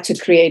 I had to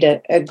create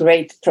a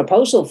great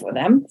proposal for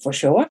them, for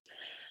sure.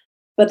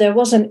 But there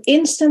was an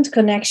instant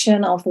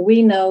connection of,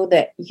 we know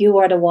that you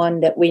are the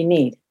one that we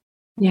need.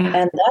 Yeah.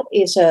 And that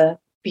is a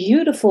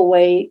beautiful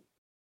way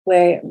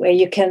where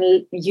you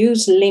can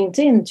use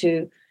LinkedIn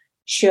to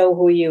show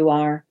who you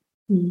are,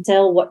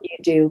 tell what you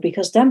do,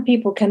 because then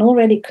people can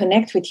already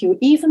connect with you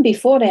even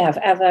before they have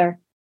ever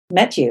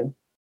met you.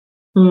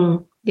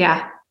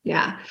 Yeah.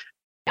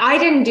 I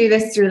didn't do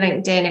this through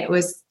LinkedIn. It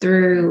was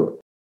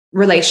through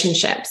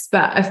relationships.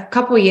 But a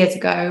couple of years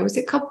ago,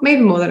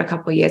 maybe more than a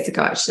couple of years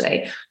ago,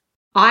 actually,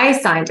 I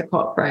signed a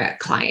corporate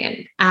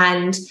client,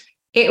 and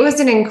it was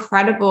an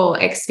incredible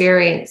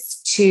experience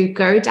to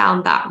go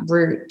down that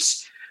route.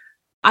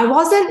 I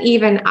wasn't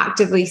even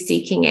actively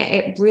seeking it.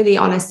 It really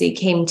honestly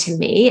came to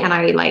me, and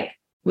I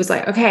was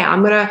like, okay,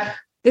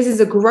 this is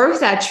a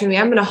growth edge for me.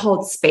 I'm going to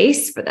hold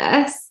space for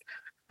this.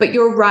 But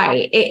you're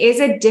right. It is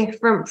a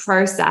different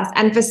process.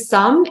 And for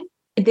some,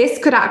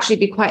 this could actually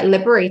be quite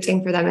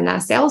liberating for them in their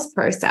sales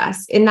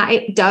process, in that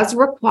it does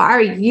require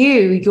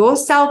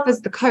yourself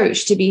as the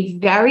coach, to be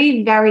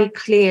very, very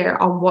clear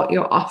on what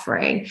you're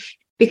offering.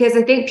 Because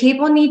I think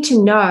people need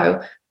to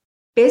know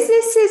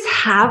businesses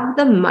have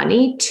the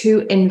money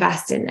to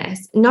invest in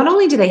this. Not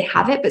only do they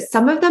have it, but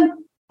some of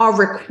them are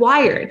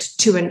required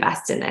to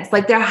invest in this.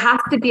 Like, there has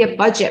to be a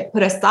budget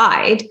put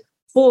aside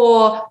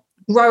for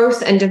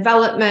growth and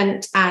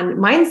development and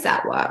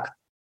mindset work.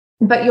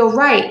 But you're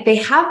right, they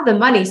have the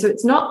money. So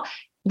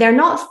they're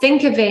not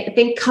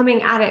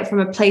coming at it from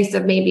a place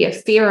of maybe a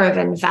fear of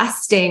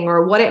investing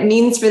or what it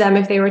means for them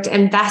if they were to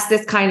invest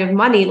this kind of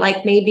money,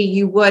 like maybe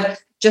you would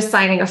just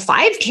signing a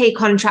 5K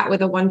contract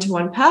with a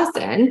one-to-one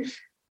person.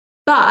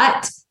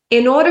 But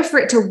in order for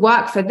it to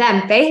work for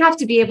them, they have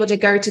to be able to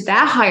go to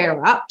their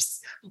higher ups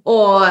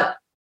or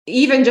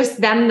even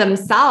just them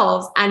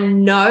themselves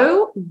and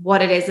know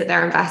what it is that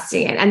they're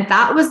investing in. And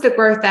that was the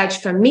growth edge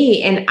for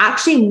me in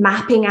actually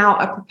mapping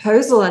out a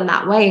proposal in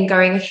that way and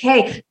going,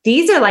 hey,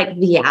 these are like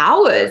the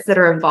hours that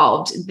are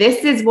involved.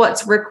 This is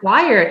what's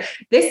required.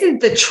 This is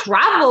the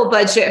travel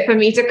budget for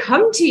me to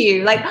come to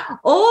you. Like,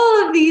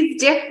 all of these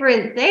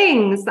different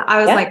things that I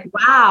was like,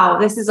 wow,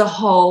 this is a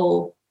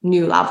whole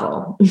new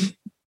level.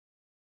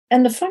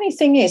 And the funny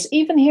thing is,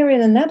 even here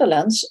in the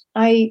Netherlands,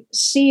 I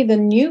see the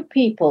new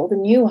people, the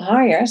new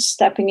hires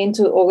stepping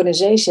into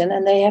organization,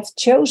 and they have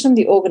chosen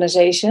the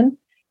organization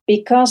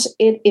because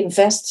it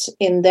invests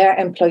in their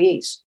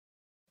employees.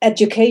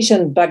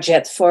 Education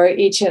budget for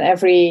each and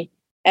every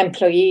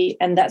employee.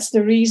 And that's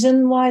the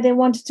reason why they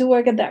wanted to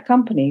work at that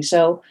company.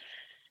 So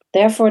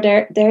therefore,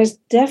 there's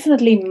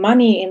definitely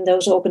money in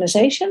those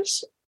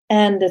organizations.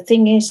 And the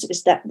thing is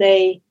that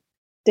they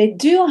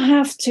do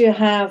have to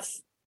have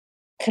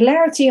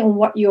clarity on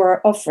what you're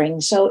offering.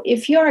 So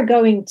if you're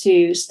going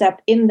to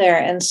step in there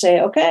and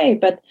say, okay,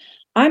 but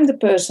I'm the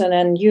person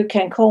and you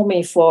can call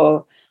me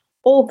for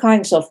all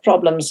kinds of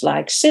problems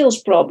like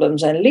sales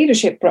problems and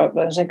leadership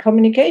problems and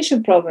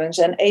communication problems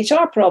and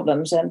HR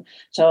problems. And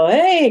so,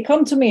 hey,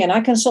 come to me and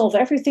I can solve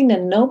everything,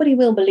 then nobody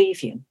will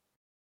believe you.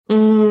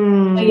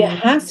 So you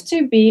have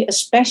to be a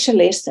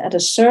specialist at a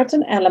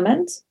certain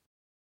element,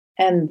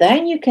 and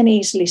then you can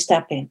easily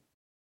step in.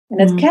 And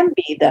it can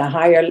be the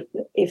higher,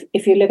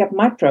 if you look at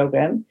my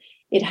program,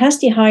 it has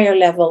the higher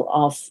level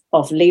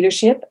of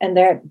leadership. And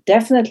there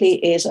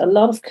definitely is a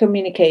lot of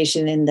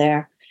communication in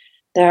there.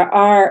 There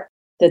are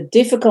the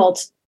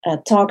difficult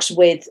talks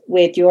with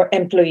your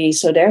employees.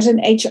 So there's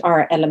an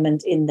HR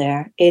element in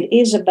there. It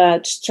is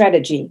about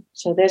strategy.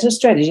 So there's a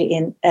strategy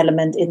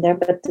element in there.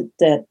 But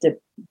the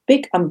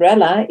big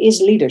umbrella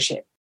is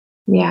leadership.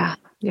 Yeah.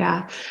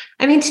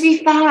 I mean, to be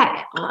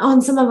fair,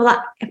 on some level,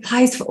 that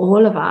applies for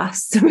all of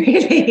us,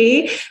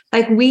 really.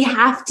 Like, we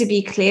have to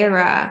be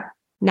clearer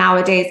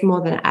nowadays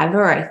more than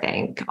ever, I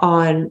think,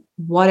 on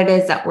what it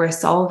is that we're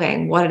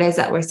solving, what it is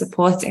that we're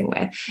supporting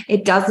with.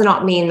 It does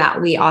not mean that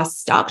we are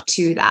stuck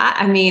to that.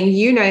 I mean,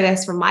 you know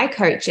this from my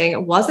coaching.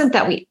 It wasn't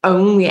that we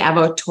only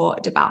ever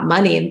talked about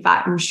money. In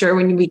fact, I'm sure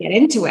when we get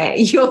into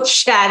it, you'll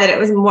share that it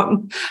was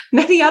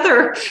many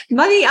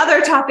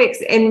other topics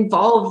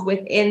involved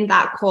within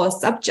that core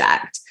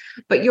subject.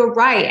 But you're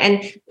right.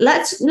 And even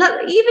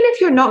if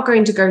you're not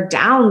going to go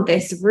down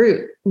this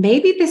route,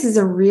 maybe this is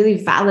a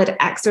really valid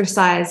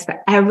exercise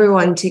for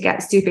everyone to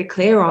get super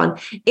clear on.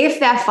 If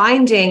they're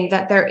finding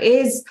that there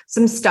is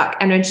some stuck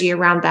energy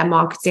around their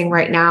marketing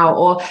right now,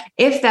 or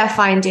if they're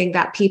finding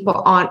that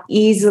people aren't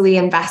easily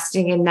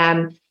investing in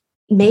them,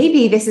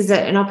 maybe this is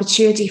an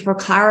opportunity for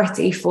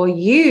clarity for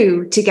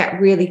you to get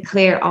really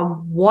clear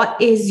on what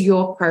is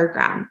your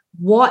program?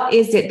 What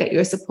is it that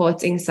you're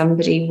supporting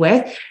somebody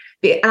with?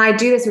 And I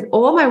do this with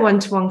all my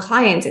one-to-one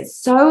clients. It's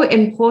so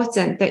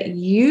important that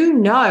you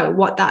know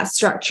what that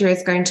structure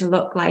is going to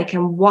look like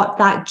and what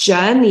that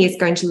journey is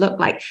going to look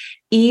like,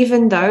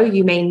 even though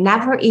you may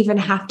never even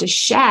have to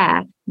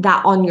share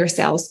that on your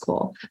sales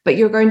call. But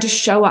you're going to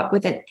show up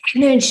with an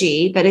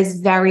energy that is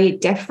very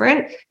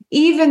different,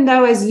 even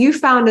though, as you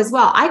found as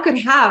well, I could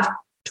have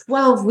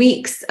 12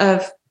 weeks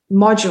of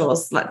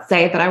modules, let's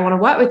say, that I want to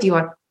work with you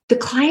on. The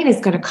client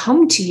is going to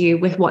come to you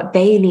with what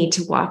they need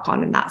to work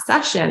on in that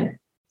session.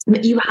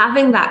 you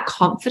having that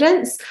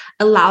confidence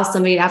allows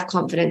somebody to have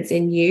confidence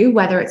in you,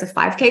 whether it's a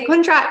 5K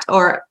contract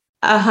or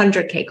a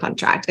 100K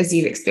contract, as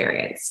you've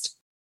experienced.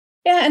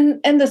 Yeah,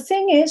 and the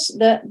thing is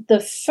that the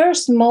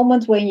first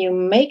moment when you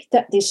make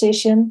that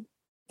decision,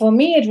 for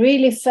me, it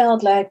really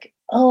felt like,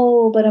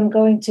 oh, but I'm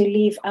going to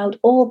leave out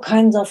all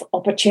kinds of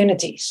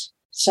opportunities.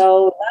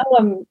 So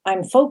now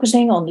I'm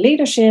focusing on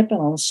leadership and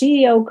on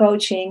CEO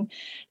coaching,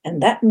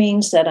 and that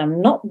means that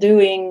I'm not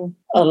doing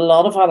a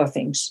lot of other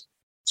things.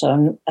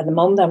 So at the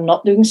moment, I'm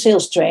not doing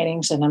sales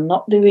trainings, and I'm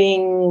not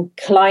doing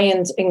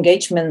client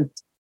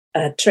engagement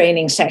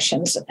training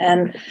sessions.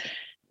 And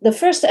the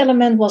first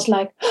element was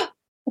like,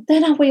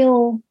 then I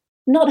will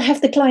not have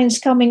the clients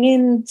coming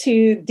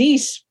into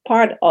this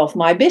part of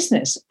my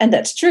business. And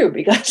that's true,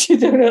 because you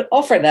do not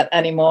offer that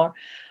anymore.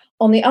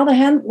 On the other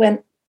hand,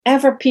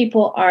 whenever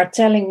people are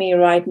telling me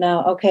right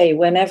now, okay,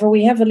 whenever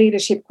we have a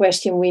leadership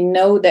question, we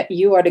know that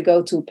you are the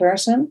go-to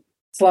person.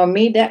 For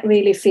me, that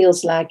really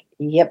feels like,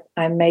 yep,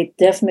 I made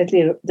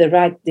definitely the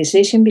right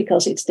decision,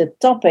 because it's the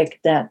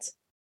topic that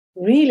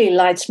really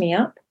lights me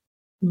up.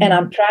 Mm-hmm. And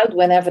I'm proud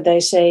whenever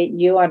they say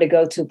you are the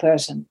go-to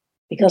person,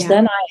 because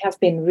then I have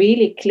been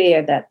really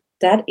clear that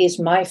that is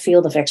my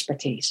field of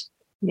expertise.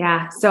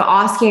 Yeah. So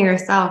asking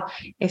yourself,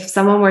 if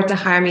someone were to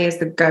hire me as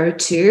the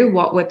go-to,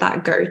 what would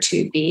that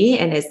go-to be?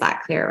 And is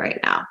that clear right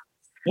now?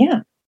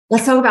 Yeah.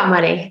 Let's talk about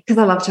money, because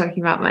I love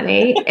talking about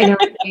money in a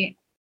really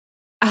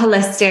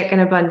holistic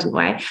and abundant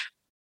way.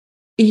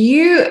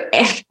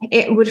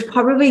 It would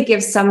probably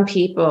give some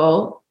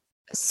people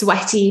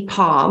sweaty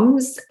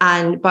palms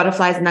and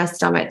butterflies in their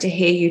stomach to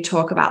hear you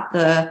talk about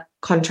the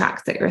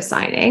contracts that you're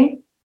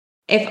signing.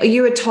 If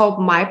you had told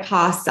my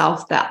past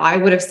self that I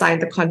would have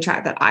signed the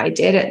contract that I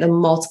did at the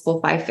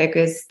multiple 5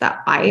 figures that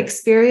I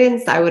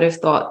experienced, I would have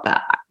thought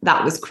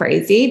that was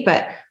crazy.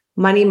 But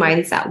money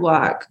mindset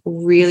work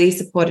really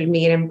supported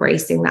me in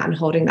embracing that and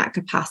holding that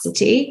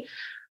capacity.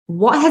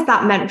 What has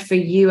that meant for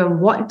you, and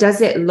what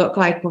does it look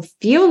like or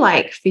feel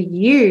like for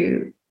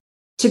you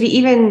to be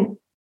even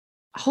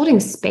holding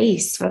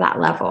space for that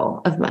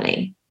level of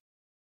money?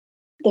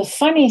 The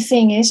funny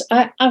thing is,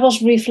 I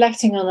was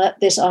reflecting on that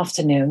this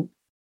afternoon,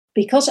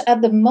 because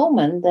at the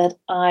moment that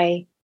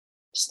I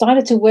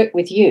started to work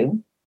with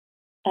you,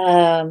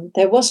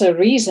 there was a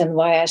reason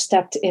why I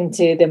stepped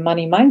into the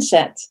money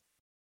mindset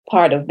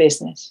part of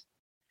business.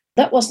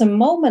 That was the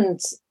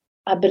moment,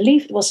 I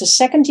believe it was the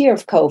second year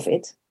of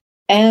COVID.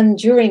 And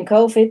during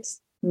COVID,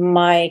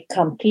 my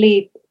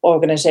complete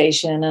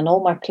organization and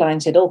all my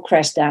clients, it all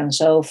crashed down.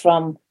 So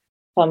from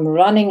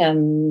running a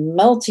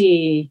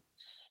multi-figure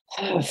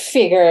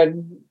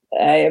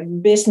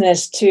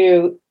business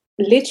to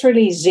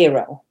literally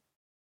zero.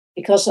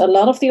 Because a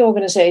lot of the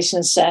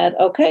organizations said,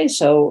 okay,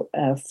 so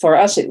for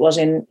us, it was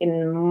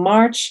in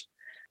March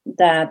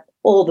that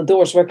all the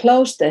doors were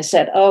closed. They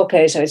said,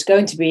 okay, so it's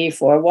going to be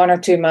for 1 or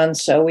 2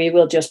 months. So we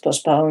will just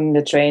postpone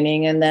the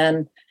training. And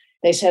then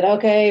they said,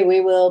 okay, we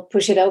will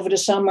push it over the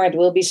summer. It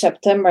will be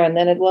September. And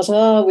then it was,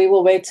 we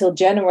will wait till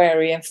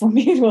January. And for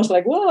me, it was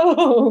like,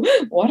 whoa,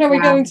 what are we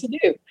going to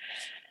do?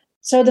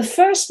 So the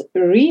first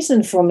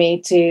reason for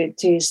me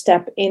to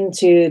step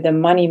into the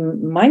money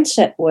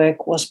mindset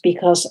work was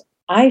because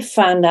I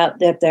found out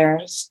that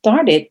there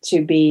started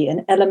to be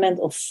an element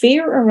of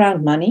fear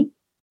around money,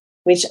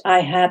 which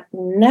I had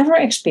never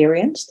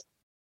experienced,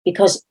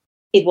 because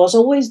it was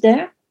always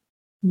there.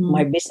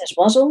 My business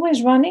was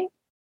always running,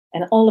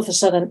 and all of a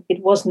sudden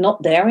it was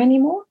not there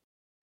anymore.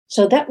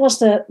 So that was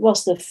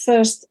the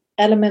first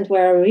element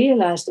where I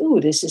realized,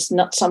 this is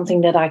not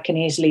something that I can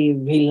easily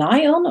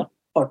rely on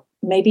or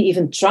maybe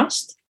even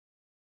trust,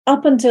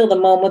 up until the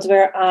moment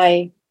where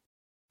I,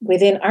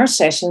 within our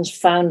sessions,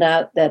 found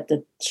out that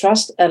the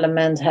trust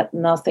element had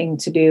nothing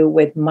to do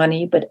with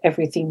money, but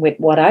everything with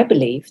what I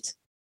believed.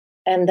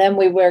 And then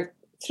we worked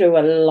through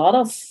a lot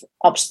of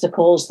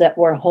obstacles that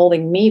were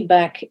holding me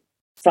back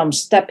from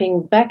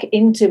stepping back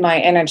into my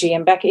energy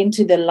and back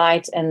into the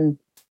light, and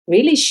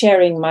really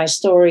sharing my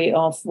story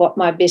of what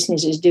my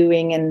business is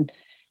doing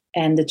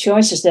and the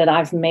choices that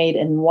I've made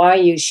and why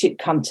you should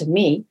come to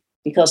me,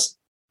 because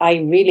I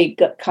really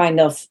got kind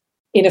of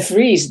in a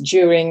freeze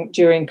during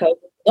COVID,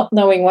 not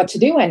knowing what to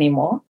do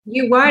anymore.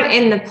 You weren't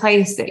in the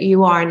place that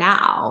you are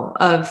now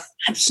of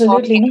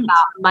absolutely talking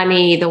about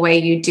money the way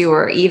you do,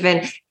 or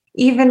even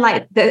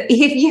like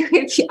if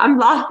you, I'm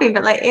laughing,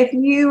 but like if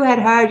you had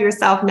heard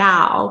yourself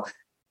now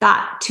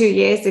that 2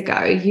 years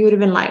ago, you would have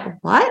been like,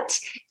 what?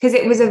 Because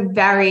it was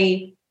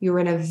you were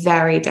in a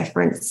very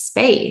different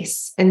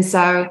space. And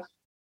so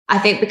I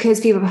think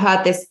because people have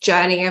heard this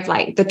journey of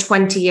like the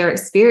 20-year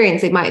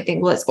experience, they might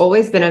think, well, it's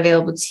always been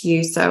available to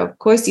you, so of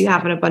course you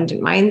have an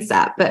abundant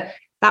mindset. But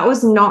that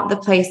was not the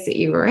place that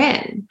you were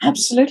in.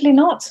 Absolutely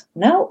not.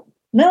 No.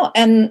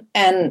 And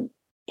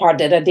part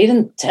that I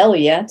didn't tell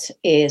yet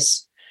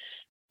is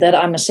that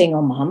I'm a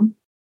single mom.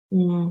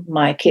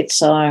 My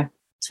kids are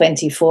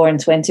 24 and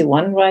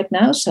 21 right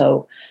now.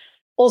 So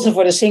also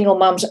for the single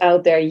moms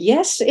out there,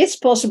 yes, it's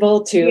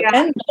possible to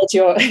end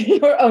your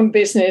own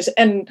business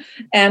and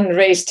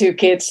raise 2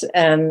 kids.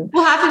 And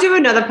we'll have to do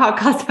another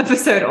podcast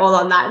episode all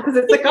on that, because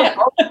it's like a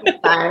whole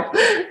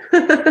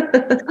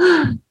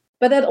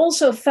But that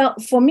also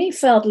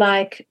felt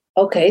like,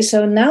 okay,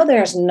 so now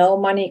there's no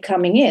money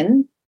coming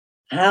in.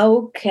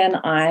 How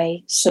can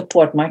I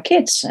support my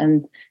kids?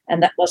 And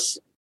that was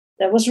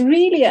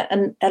really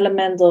an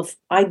element of,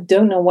 I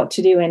don't know what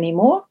to do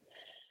anymore.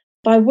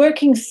 By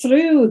working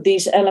through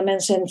these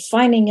elements and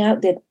finding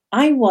out that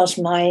I was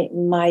my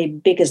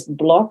biggest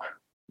block,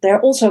 there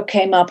also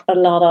came up a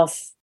lot of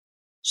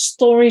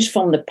stories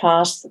from the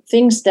past,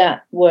 things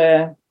that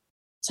were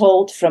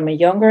told from a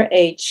younger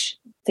age,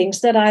 things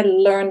that I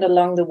learned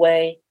along the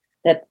way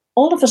that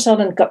all of a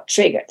sudden got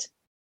triggered.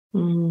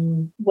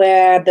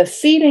 Where the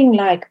feeling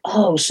like,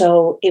 oh,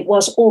 so it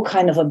was all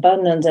kind of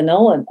abundant and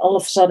all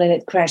of a sudden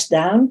it crashed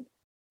down.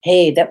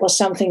 Hey, that was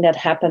something that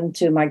happened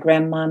to my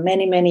grandma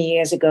many, many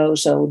years ago.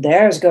 So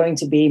there's going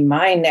to be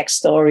my next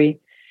story.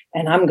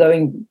 And I'm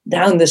going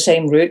down the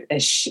same route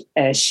as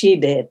she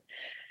did.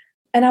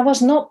 And I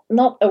was not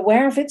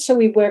aware of it. So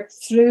we worked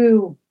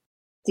through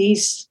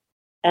these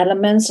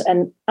elements.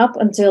 And up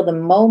until the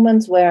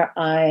moment where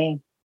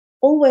I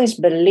always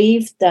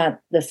believed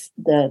that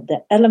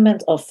the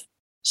element of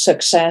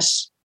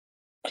success,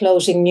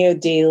 closing new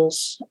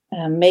deals,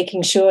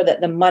 making sure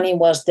that the money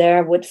was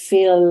there would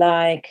feel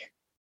like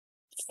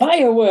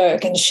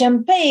firework and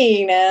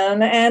champagne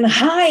and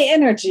high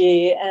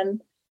energy.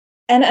 And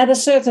at a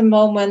certain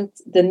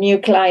moment, the new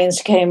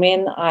clients came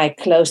in, I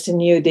closed the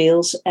new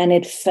deals, and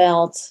it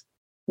felt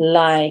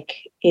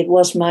like it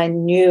was my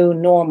new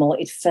normal.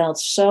 It felt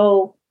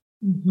so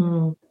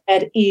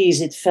at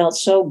ease. It felt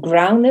so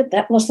grounded.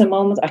 That was the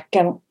moment I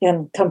can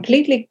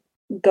completely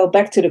go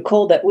back to the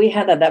call that we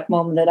had at that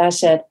moment, that I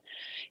said,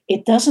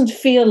 it doesn't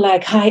feel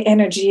like high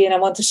energy and I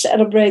want to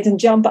celebrate and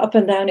jump up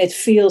and down. It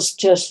feels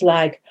just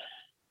like,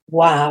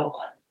 wow,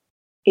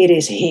 it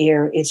is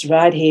here. It's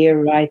right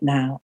here, right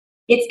now.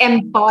 It's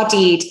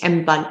embodied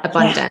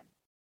abundant.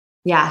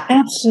 Yeah.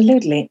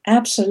 Absolutely.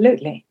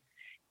 Absolutely.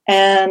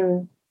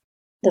 And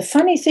the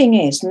funny thing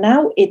is,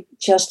 now it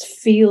just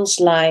feels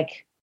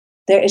like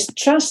there is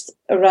trust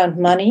around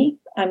money.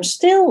 I'm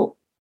still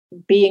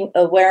being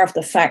aware of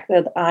the fact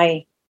that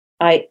I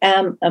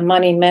am a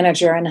money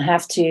manager and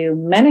have to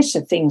manage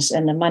the things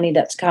and the money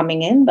that's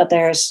coming in, but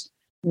there's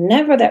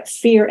never that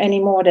fear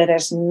anymore that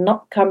is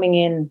not coming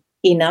in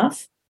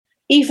enough,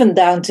 even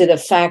down to the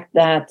fact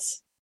that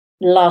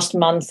last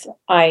month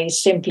I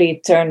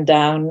simply turned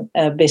down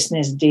a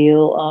business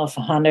deal of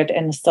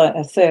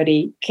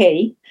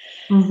 130K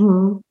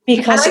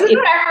because I want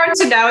everyone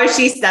to know as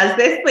she says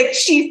this, like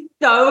she's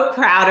so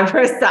proud of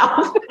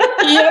herself.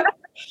 Yeah,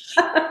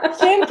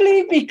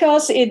 simply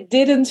because it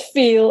didn't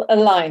feel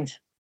aligned.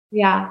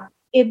 Yeah.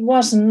 It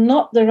was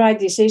not the right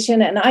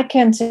decision. And I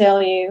can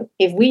tell you,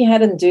 if we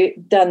hadn't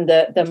done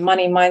the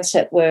money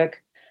mindset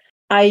work,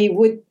 I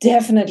would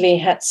definitely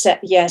have said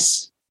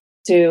yes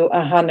to a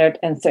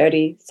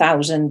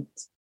 130,000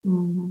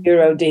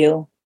 euro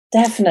deal.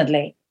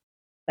 Definitely.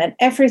 And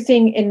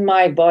everything in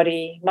my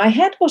body, my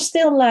head was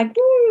still like,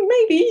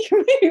 maybe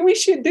we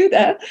should do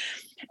that.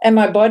 And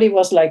my body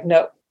was like,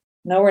 no,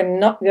 we're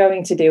not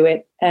going to do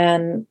it.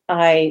 And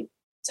I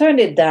turned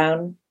it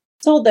down,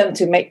 told them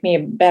to make me a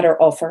better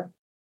offer.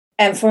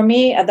 And for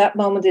me, at that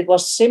moment, it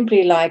was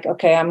simply like,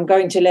 okay, I'm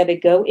going to let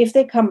it go. If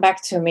they come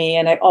back to me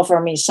and they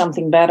offer me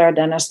something better,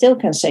 then I still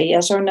can say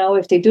yes or no.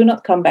 If they do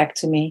not come back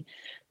to me,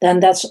 then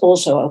that's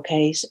also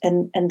okay.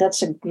 And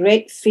that's a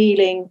great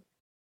feeling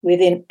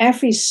within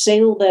every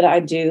sale that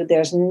I do.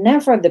 There's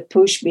never the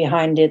push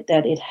behind it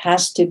that it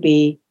has to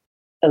be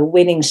a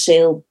winning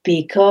sale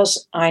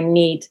because I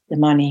need the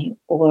money,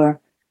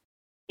 or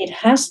it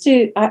has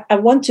to, I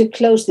want to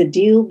close the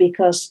deal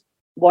because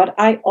what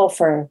I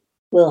offer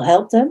will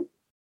help them.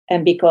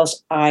 And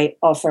because I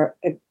offer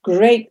a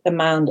great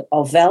amount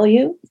of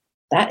value,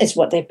 that is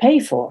what they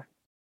pay for.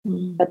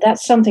 But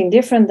that's something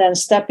different than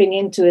stepping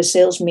into a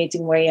sales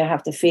meeting where you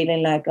have the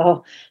feeling like,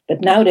 oh,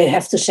 but now they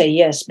have to say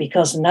yes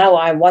because now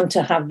I want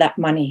to have that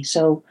money.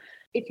 So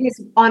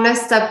because on a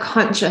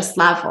subconscious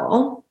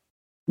level,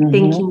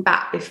 thinking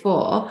back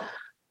before,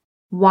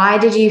 why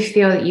did you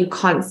feel that you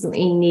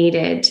constantly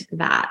needed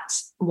that?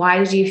 Why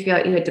did you feel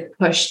that you had to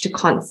push to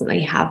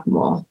constantly have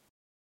more?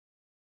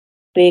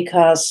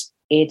 Because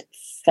it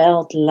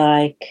felt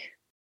like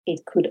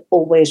it could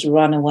always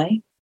run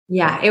away.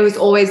 Yeah, it could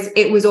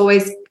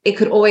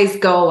always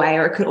go away,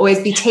 or it could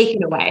always be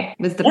taken away,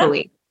 was the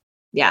belief.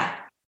 Yeah.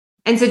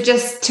 And so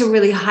just to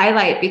really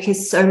highlight,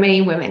 because so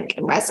many women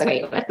can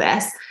resonate with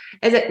this,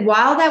 is that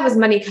while there was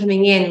money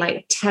coming in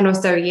like 10 or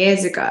so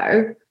years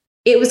ago,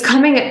 it was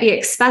coming at the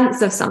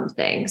expense of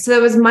something. So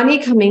there was money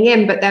coming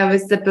in, but there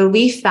was the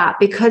belief that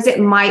because it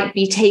might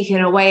be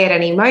taken away at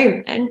any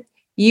moment,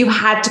 you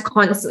had to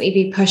constantly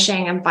be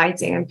pushing and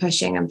fighting and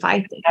pushing and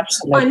fighting.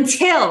 Absolutely.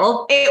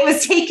 Until it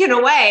was taken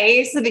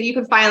away so that you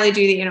could finally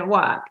do the inner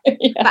work.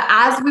 Yeah. But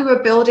as we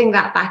were building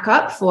that back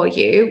up for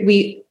you,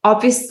 we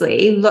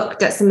obviously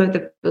looked at some of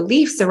the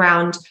beliefs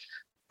around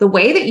the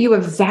way that you were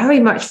very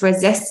much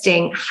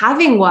resisting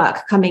having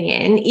work coming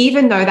in,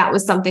 even though that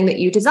was something that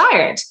you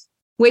desired,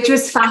 which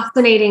was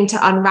fascinating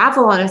to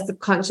unravel on a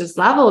subconscious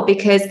level,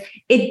 because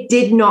it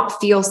did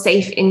not feel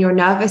safe in your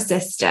nervous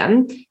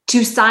system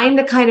to sign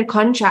the kind of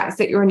contracts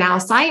that you're now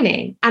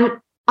signing. And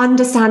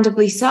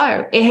understandably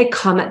so, it had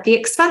come at the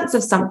expense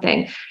of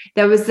something.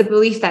 There was the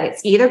belief that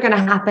it's either going to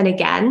happen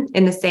again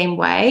in the same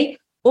way,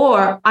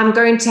 or I'm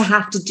going to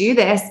have to do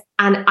this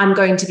and I'm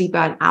going to be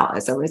burnt out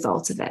as a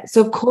result of it.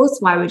 So of course,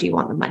 why would you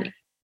want the money?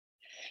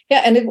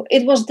 Yeah, and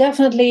it was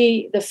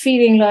definitely the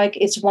feeling like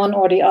it's one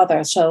or the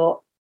other.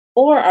 So,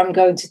 or I'm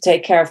going to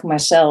take care of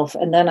myself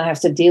and then I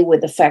have to deal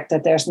with the fact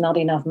that there's not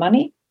enough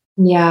money.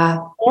 Yeah.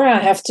 Or I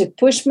have to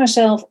push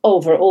myself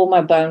over all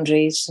my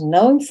boundaries,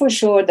 knowing for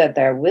sure that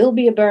there will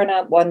be a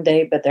burnout one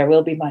day, but there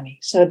will be money.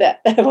 So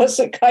that was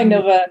a kind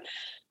of a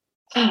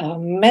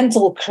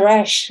mental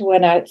crash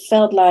when I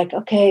felt like,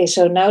 okay,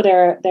 so now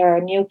there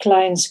are new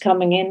clients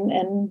coming in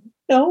and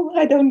no,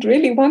 I don't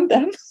really want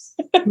them.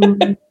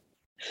 Mm-hmm.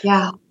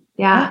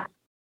 Yeah.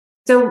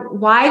 So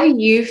why do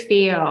you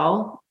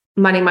feel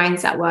money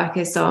mindset work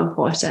is so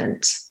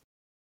important?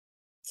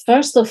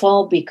 First of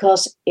all,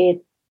 because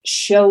it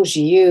shows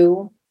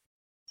you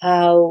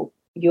how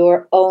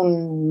your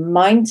own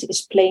mind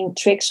is playing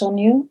tricks on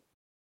you,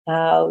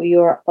 how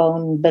your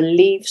own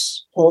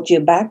beliefs hold you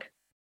back.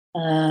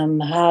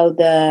 How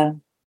the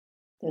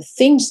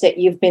things that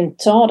you've been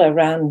taught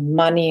around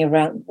money,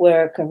 around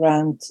work,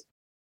 around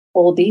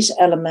all these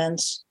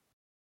elements,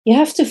 you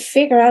have to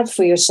figure out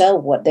for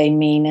yourself what they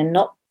mean, and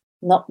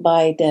not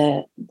by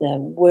the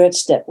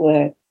words that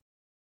were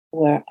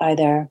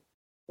either, I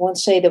won't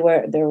say they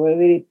were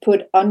really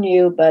put on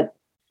you, but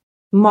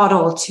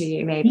model to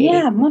you, maybe.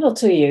 Yeah, model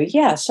to you.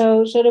 Yeah.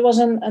 So there was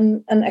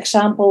an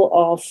example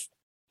of,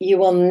 you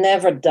will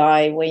never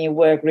die when you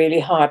work really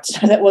hard.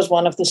 So that was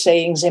one of the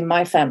sayings in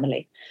my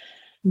family.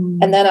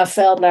 And then I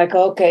felt like,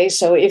 okay,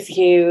 so if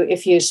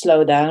you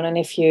slow down and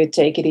if you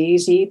take it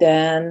easy,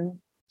 then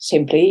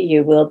simply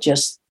you will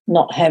just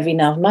not have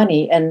enough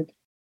money. And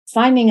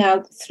finding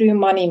out through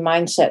money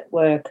mindset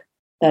work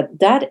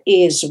that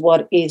is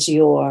what is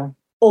your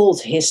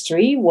old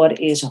history, what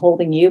is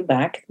holding you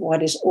back,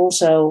 what is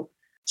also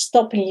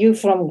stopping you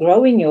from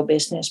growing your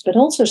business, but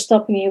also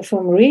stopping you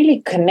from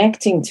really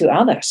connecting to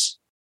others.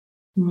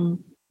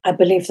 I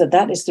believe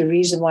that is the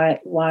reason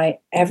why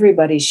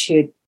everybody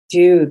should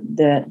do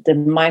the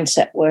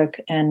mindset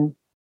work. And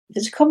if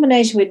it's a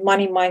combination with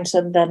money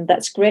mindset, then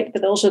that's great,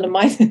 but also the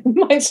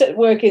mindset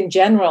work in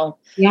general.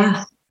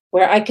 Yeah.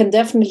 Where I can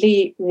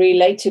definitely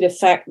relate to the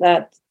fact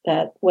that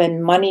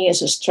when money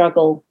is a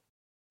struggle,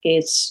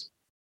 it's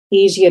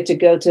easier to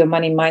go to a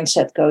money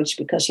mindset coach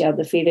because you have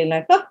the feeling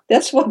like, oh,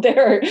 that's what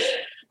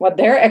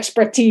their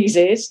expertise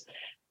is.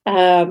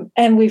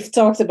 And we've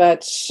talked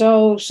about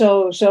so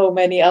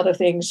many other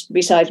things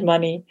besides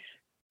money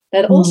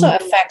that also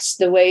affects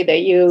the way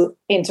that you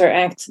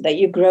interact, that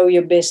you grow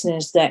your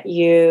business, that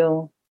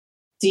you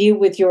deal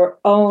with your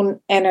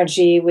own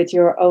energy, with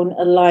your own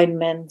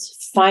alignment,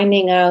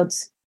 finding out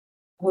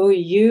who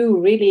you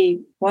really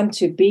want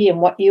to be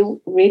and what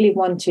you really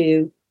want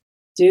to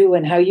do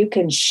and how you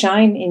can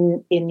shine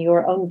in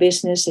your own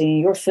business, in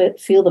your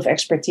field of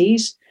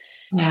expertise.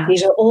 Yeah.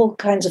 These are all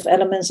kinds of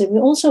elements that we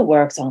also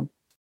worked on.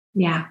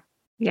 Yeah.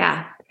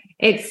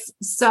 It's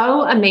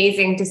so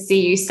amazing to see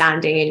you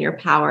standing in your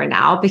power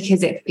now,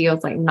 because it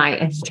feels like night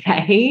and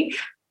day.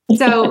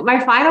 So my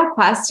final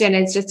question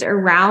is just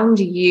around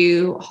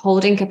you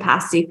holding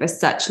capacity for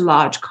such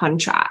large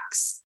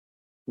contracts.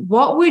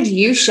 What would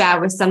you share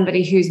with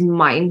somebody who's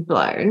mind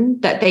blown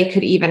that they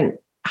could even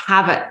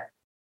have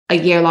a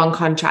year-long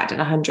contract at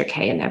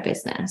 100K in their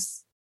business?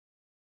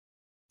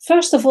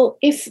 First of all,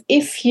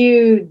 if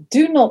you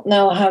do not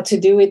know how to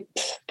do it,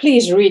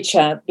 please reach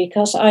out,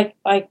 because I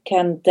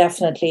can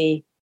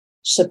definitely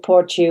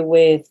support you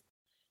with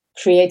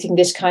creating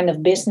this kind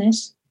of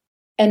business.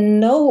 And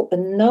know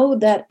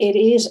that it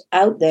is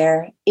out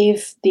there.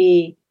 If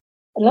a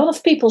lot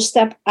of people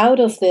step out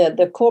of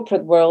the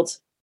corporate world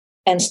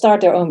and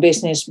start their own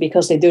business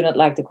because they do not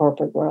like the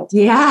corporate world.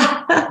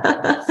 Yeah.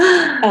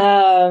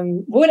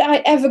 Would I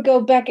ever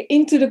go back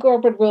into the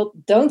corporate world?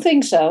 Don't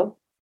think so.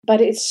 But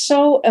it's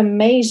so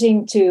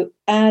amazing to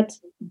add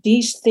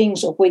these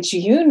things of which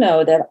you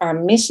know that are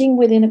missing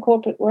within a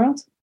corporate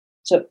world.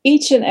 So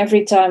each and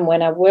every time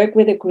when I work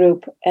with a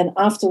group and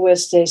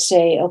afterwards they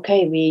say,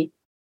 okay, we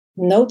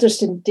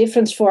noticed a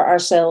difference for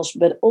ourselves,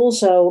 but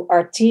also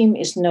our team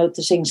is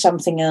noticing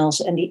something else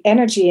and the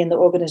energy in the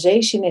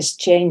organization is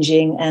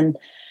changing and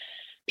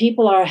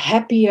people are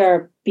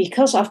happier,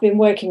 because I've been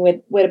working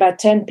with about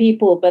 10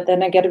 people, but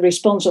then I get a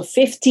response of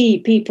 50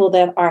 people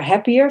that are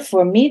happier.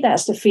 For me,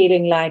 that's the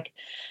feeling like,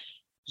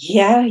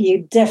 yeah, you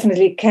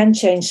definitely can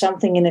change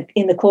something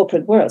in the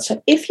corporate world.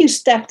 So if you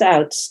stepped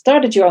out,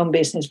 started your own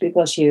business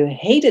because you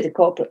hated the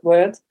corporate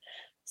world,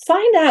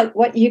 find out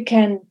what you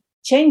can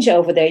change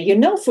over there. You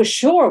know for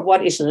sure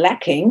what is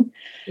lacking.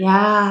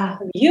 Yeah.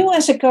 You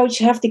as a coach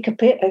have the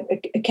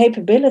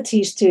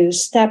capabilities to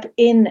step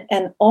in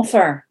and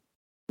offer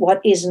what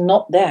is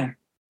not there.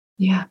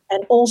 Yeah.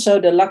 And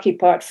also the lucky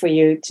part for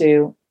you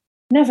to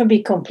never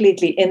be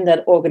completely in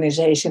that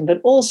organization,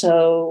 but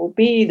also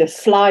be the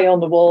fly on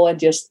the wall and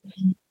just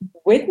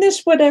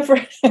witness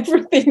whatever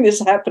everything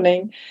is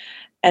happening,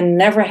 and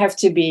never have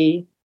to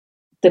be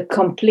the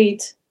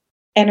complete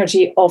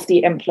energy of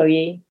the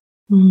employee.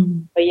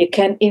 But you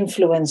can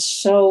influence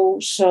so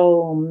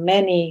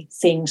many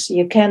things.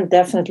 You can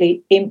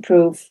definitely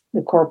improve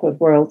the corporate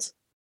world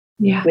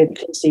with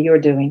things that you're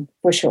doing,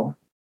 for sure.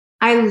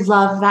 I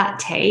love that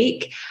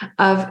take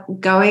of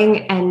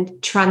going and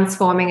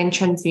transforming and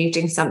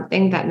transmuting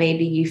something that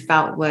maybe you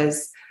felt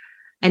was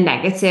a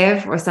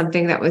negative or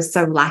something that was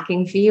so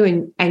lacking for you,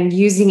 and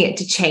using it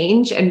to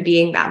change and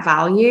being that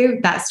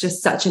value. That's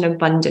just such an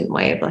abundant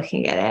way of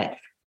looking at it.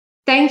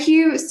 Thank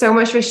you so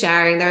much for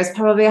sharing. There's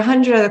probably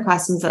 100 other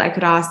questions that I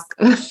could ask,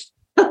 but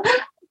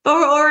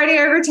we're already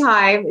over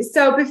time.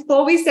 So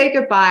before we say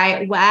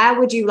goodbye, where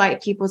would you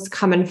like people to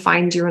come and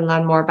find you and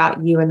learn more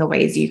about you and the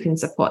ways you can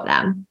support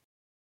them?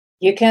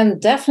 You can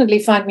definitely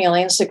find me on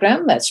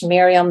Instagram. That's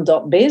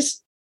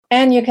mirjam.biz.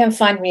 And you can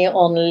find me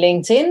on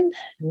LinkedIn,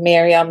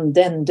 Mirjam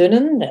Den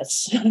Dunnen.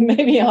 That's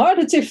maybe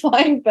harder to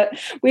find, but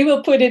we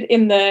will put it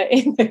in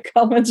the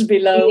comments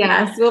below.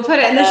 Yes, we'll put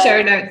it in the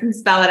show notes and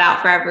spell it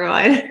out for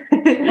everyone.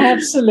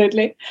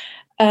 Absolutely.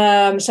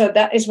 So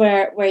that is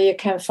where you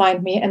can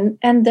find me.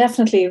 And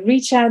definitely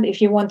reach out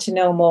if you want to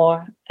know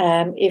more.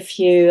 If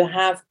you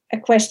have a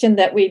question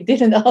that we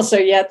didn't answer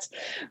yet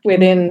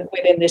within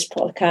this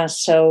podcast.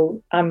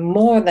 So I'm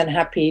more than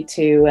happy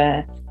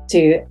to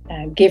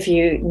give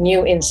you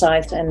new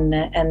insights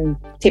and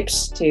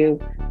tips to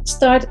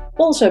start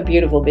also a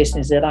beautiful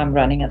business that I'm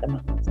running at the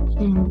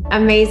moment.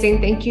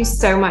 Amazing. Thank you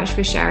so much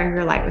for sharing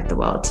your light with the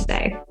world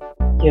today.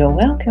 You're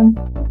welcome.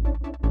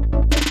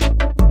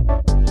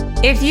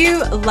 If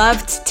you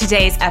loved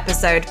today's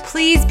episode,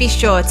 please be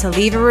sure to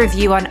leave a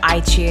review on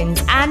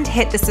iTunes and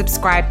hit the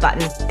subscribe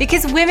button,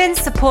 because women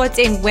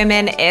supporting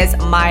women is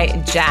my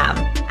jam.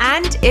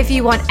 And if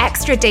you want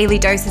extra daily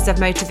doses of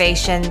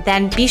motivation,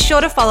 then be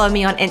sure to follow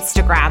me on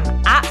Instagram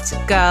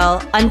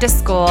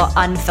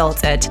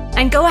 @girl_unfiltered.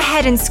 And go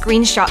ahead and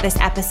screenshot this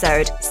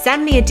episode,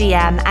 send me a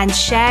DM, and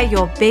share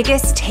your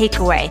biggest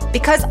takeaway,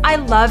 because I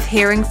love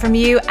hearing from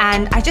you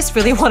and I just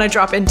really want to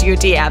drop into your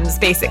DMs,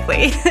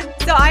 basically.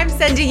 So I'm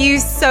sending you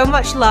so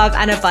much love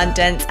and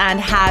abundance, and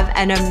have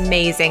an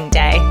amazing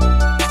day.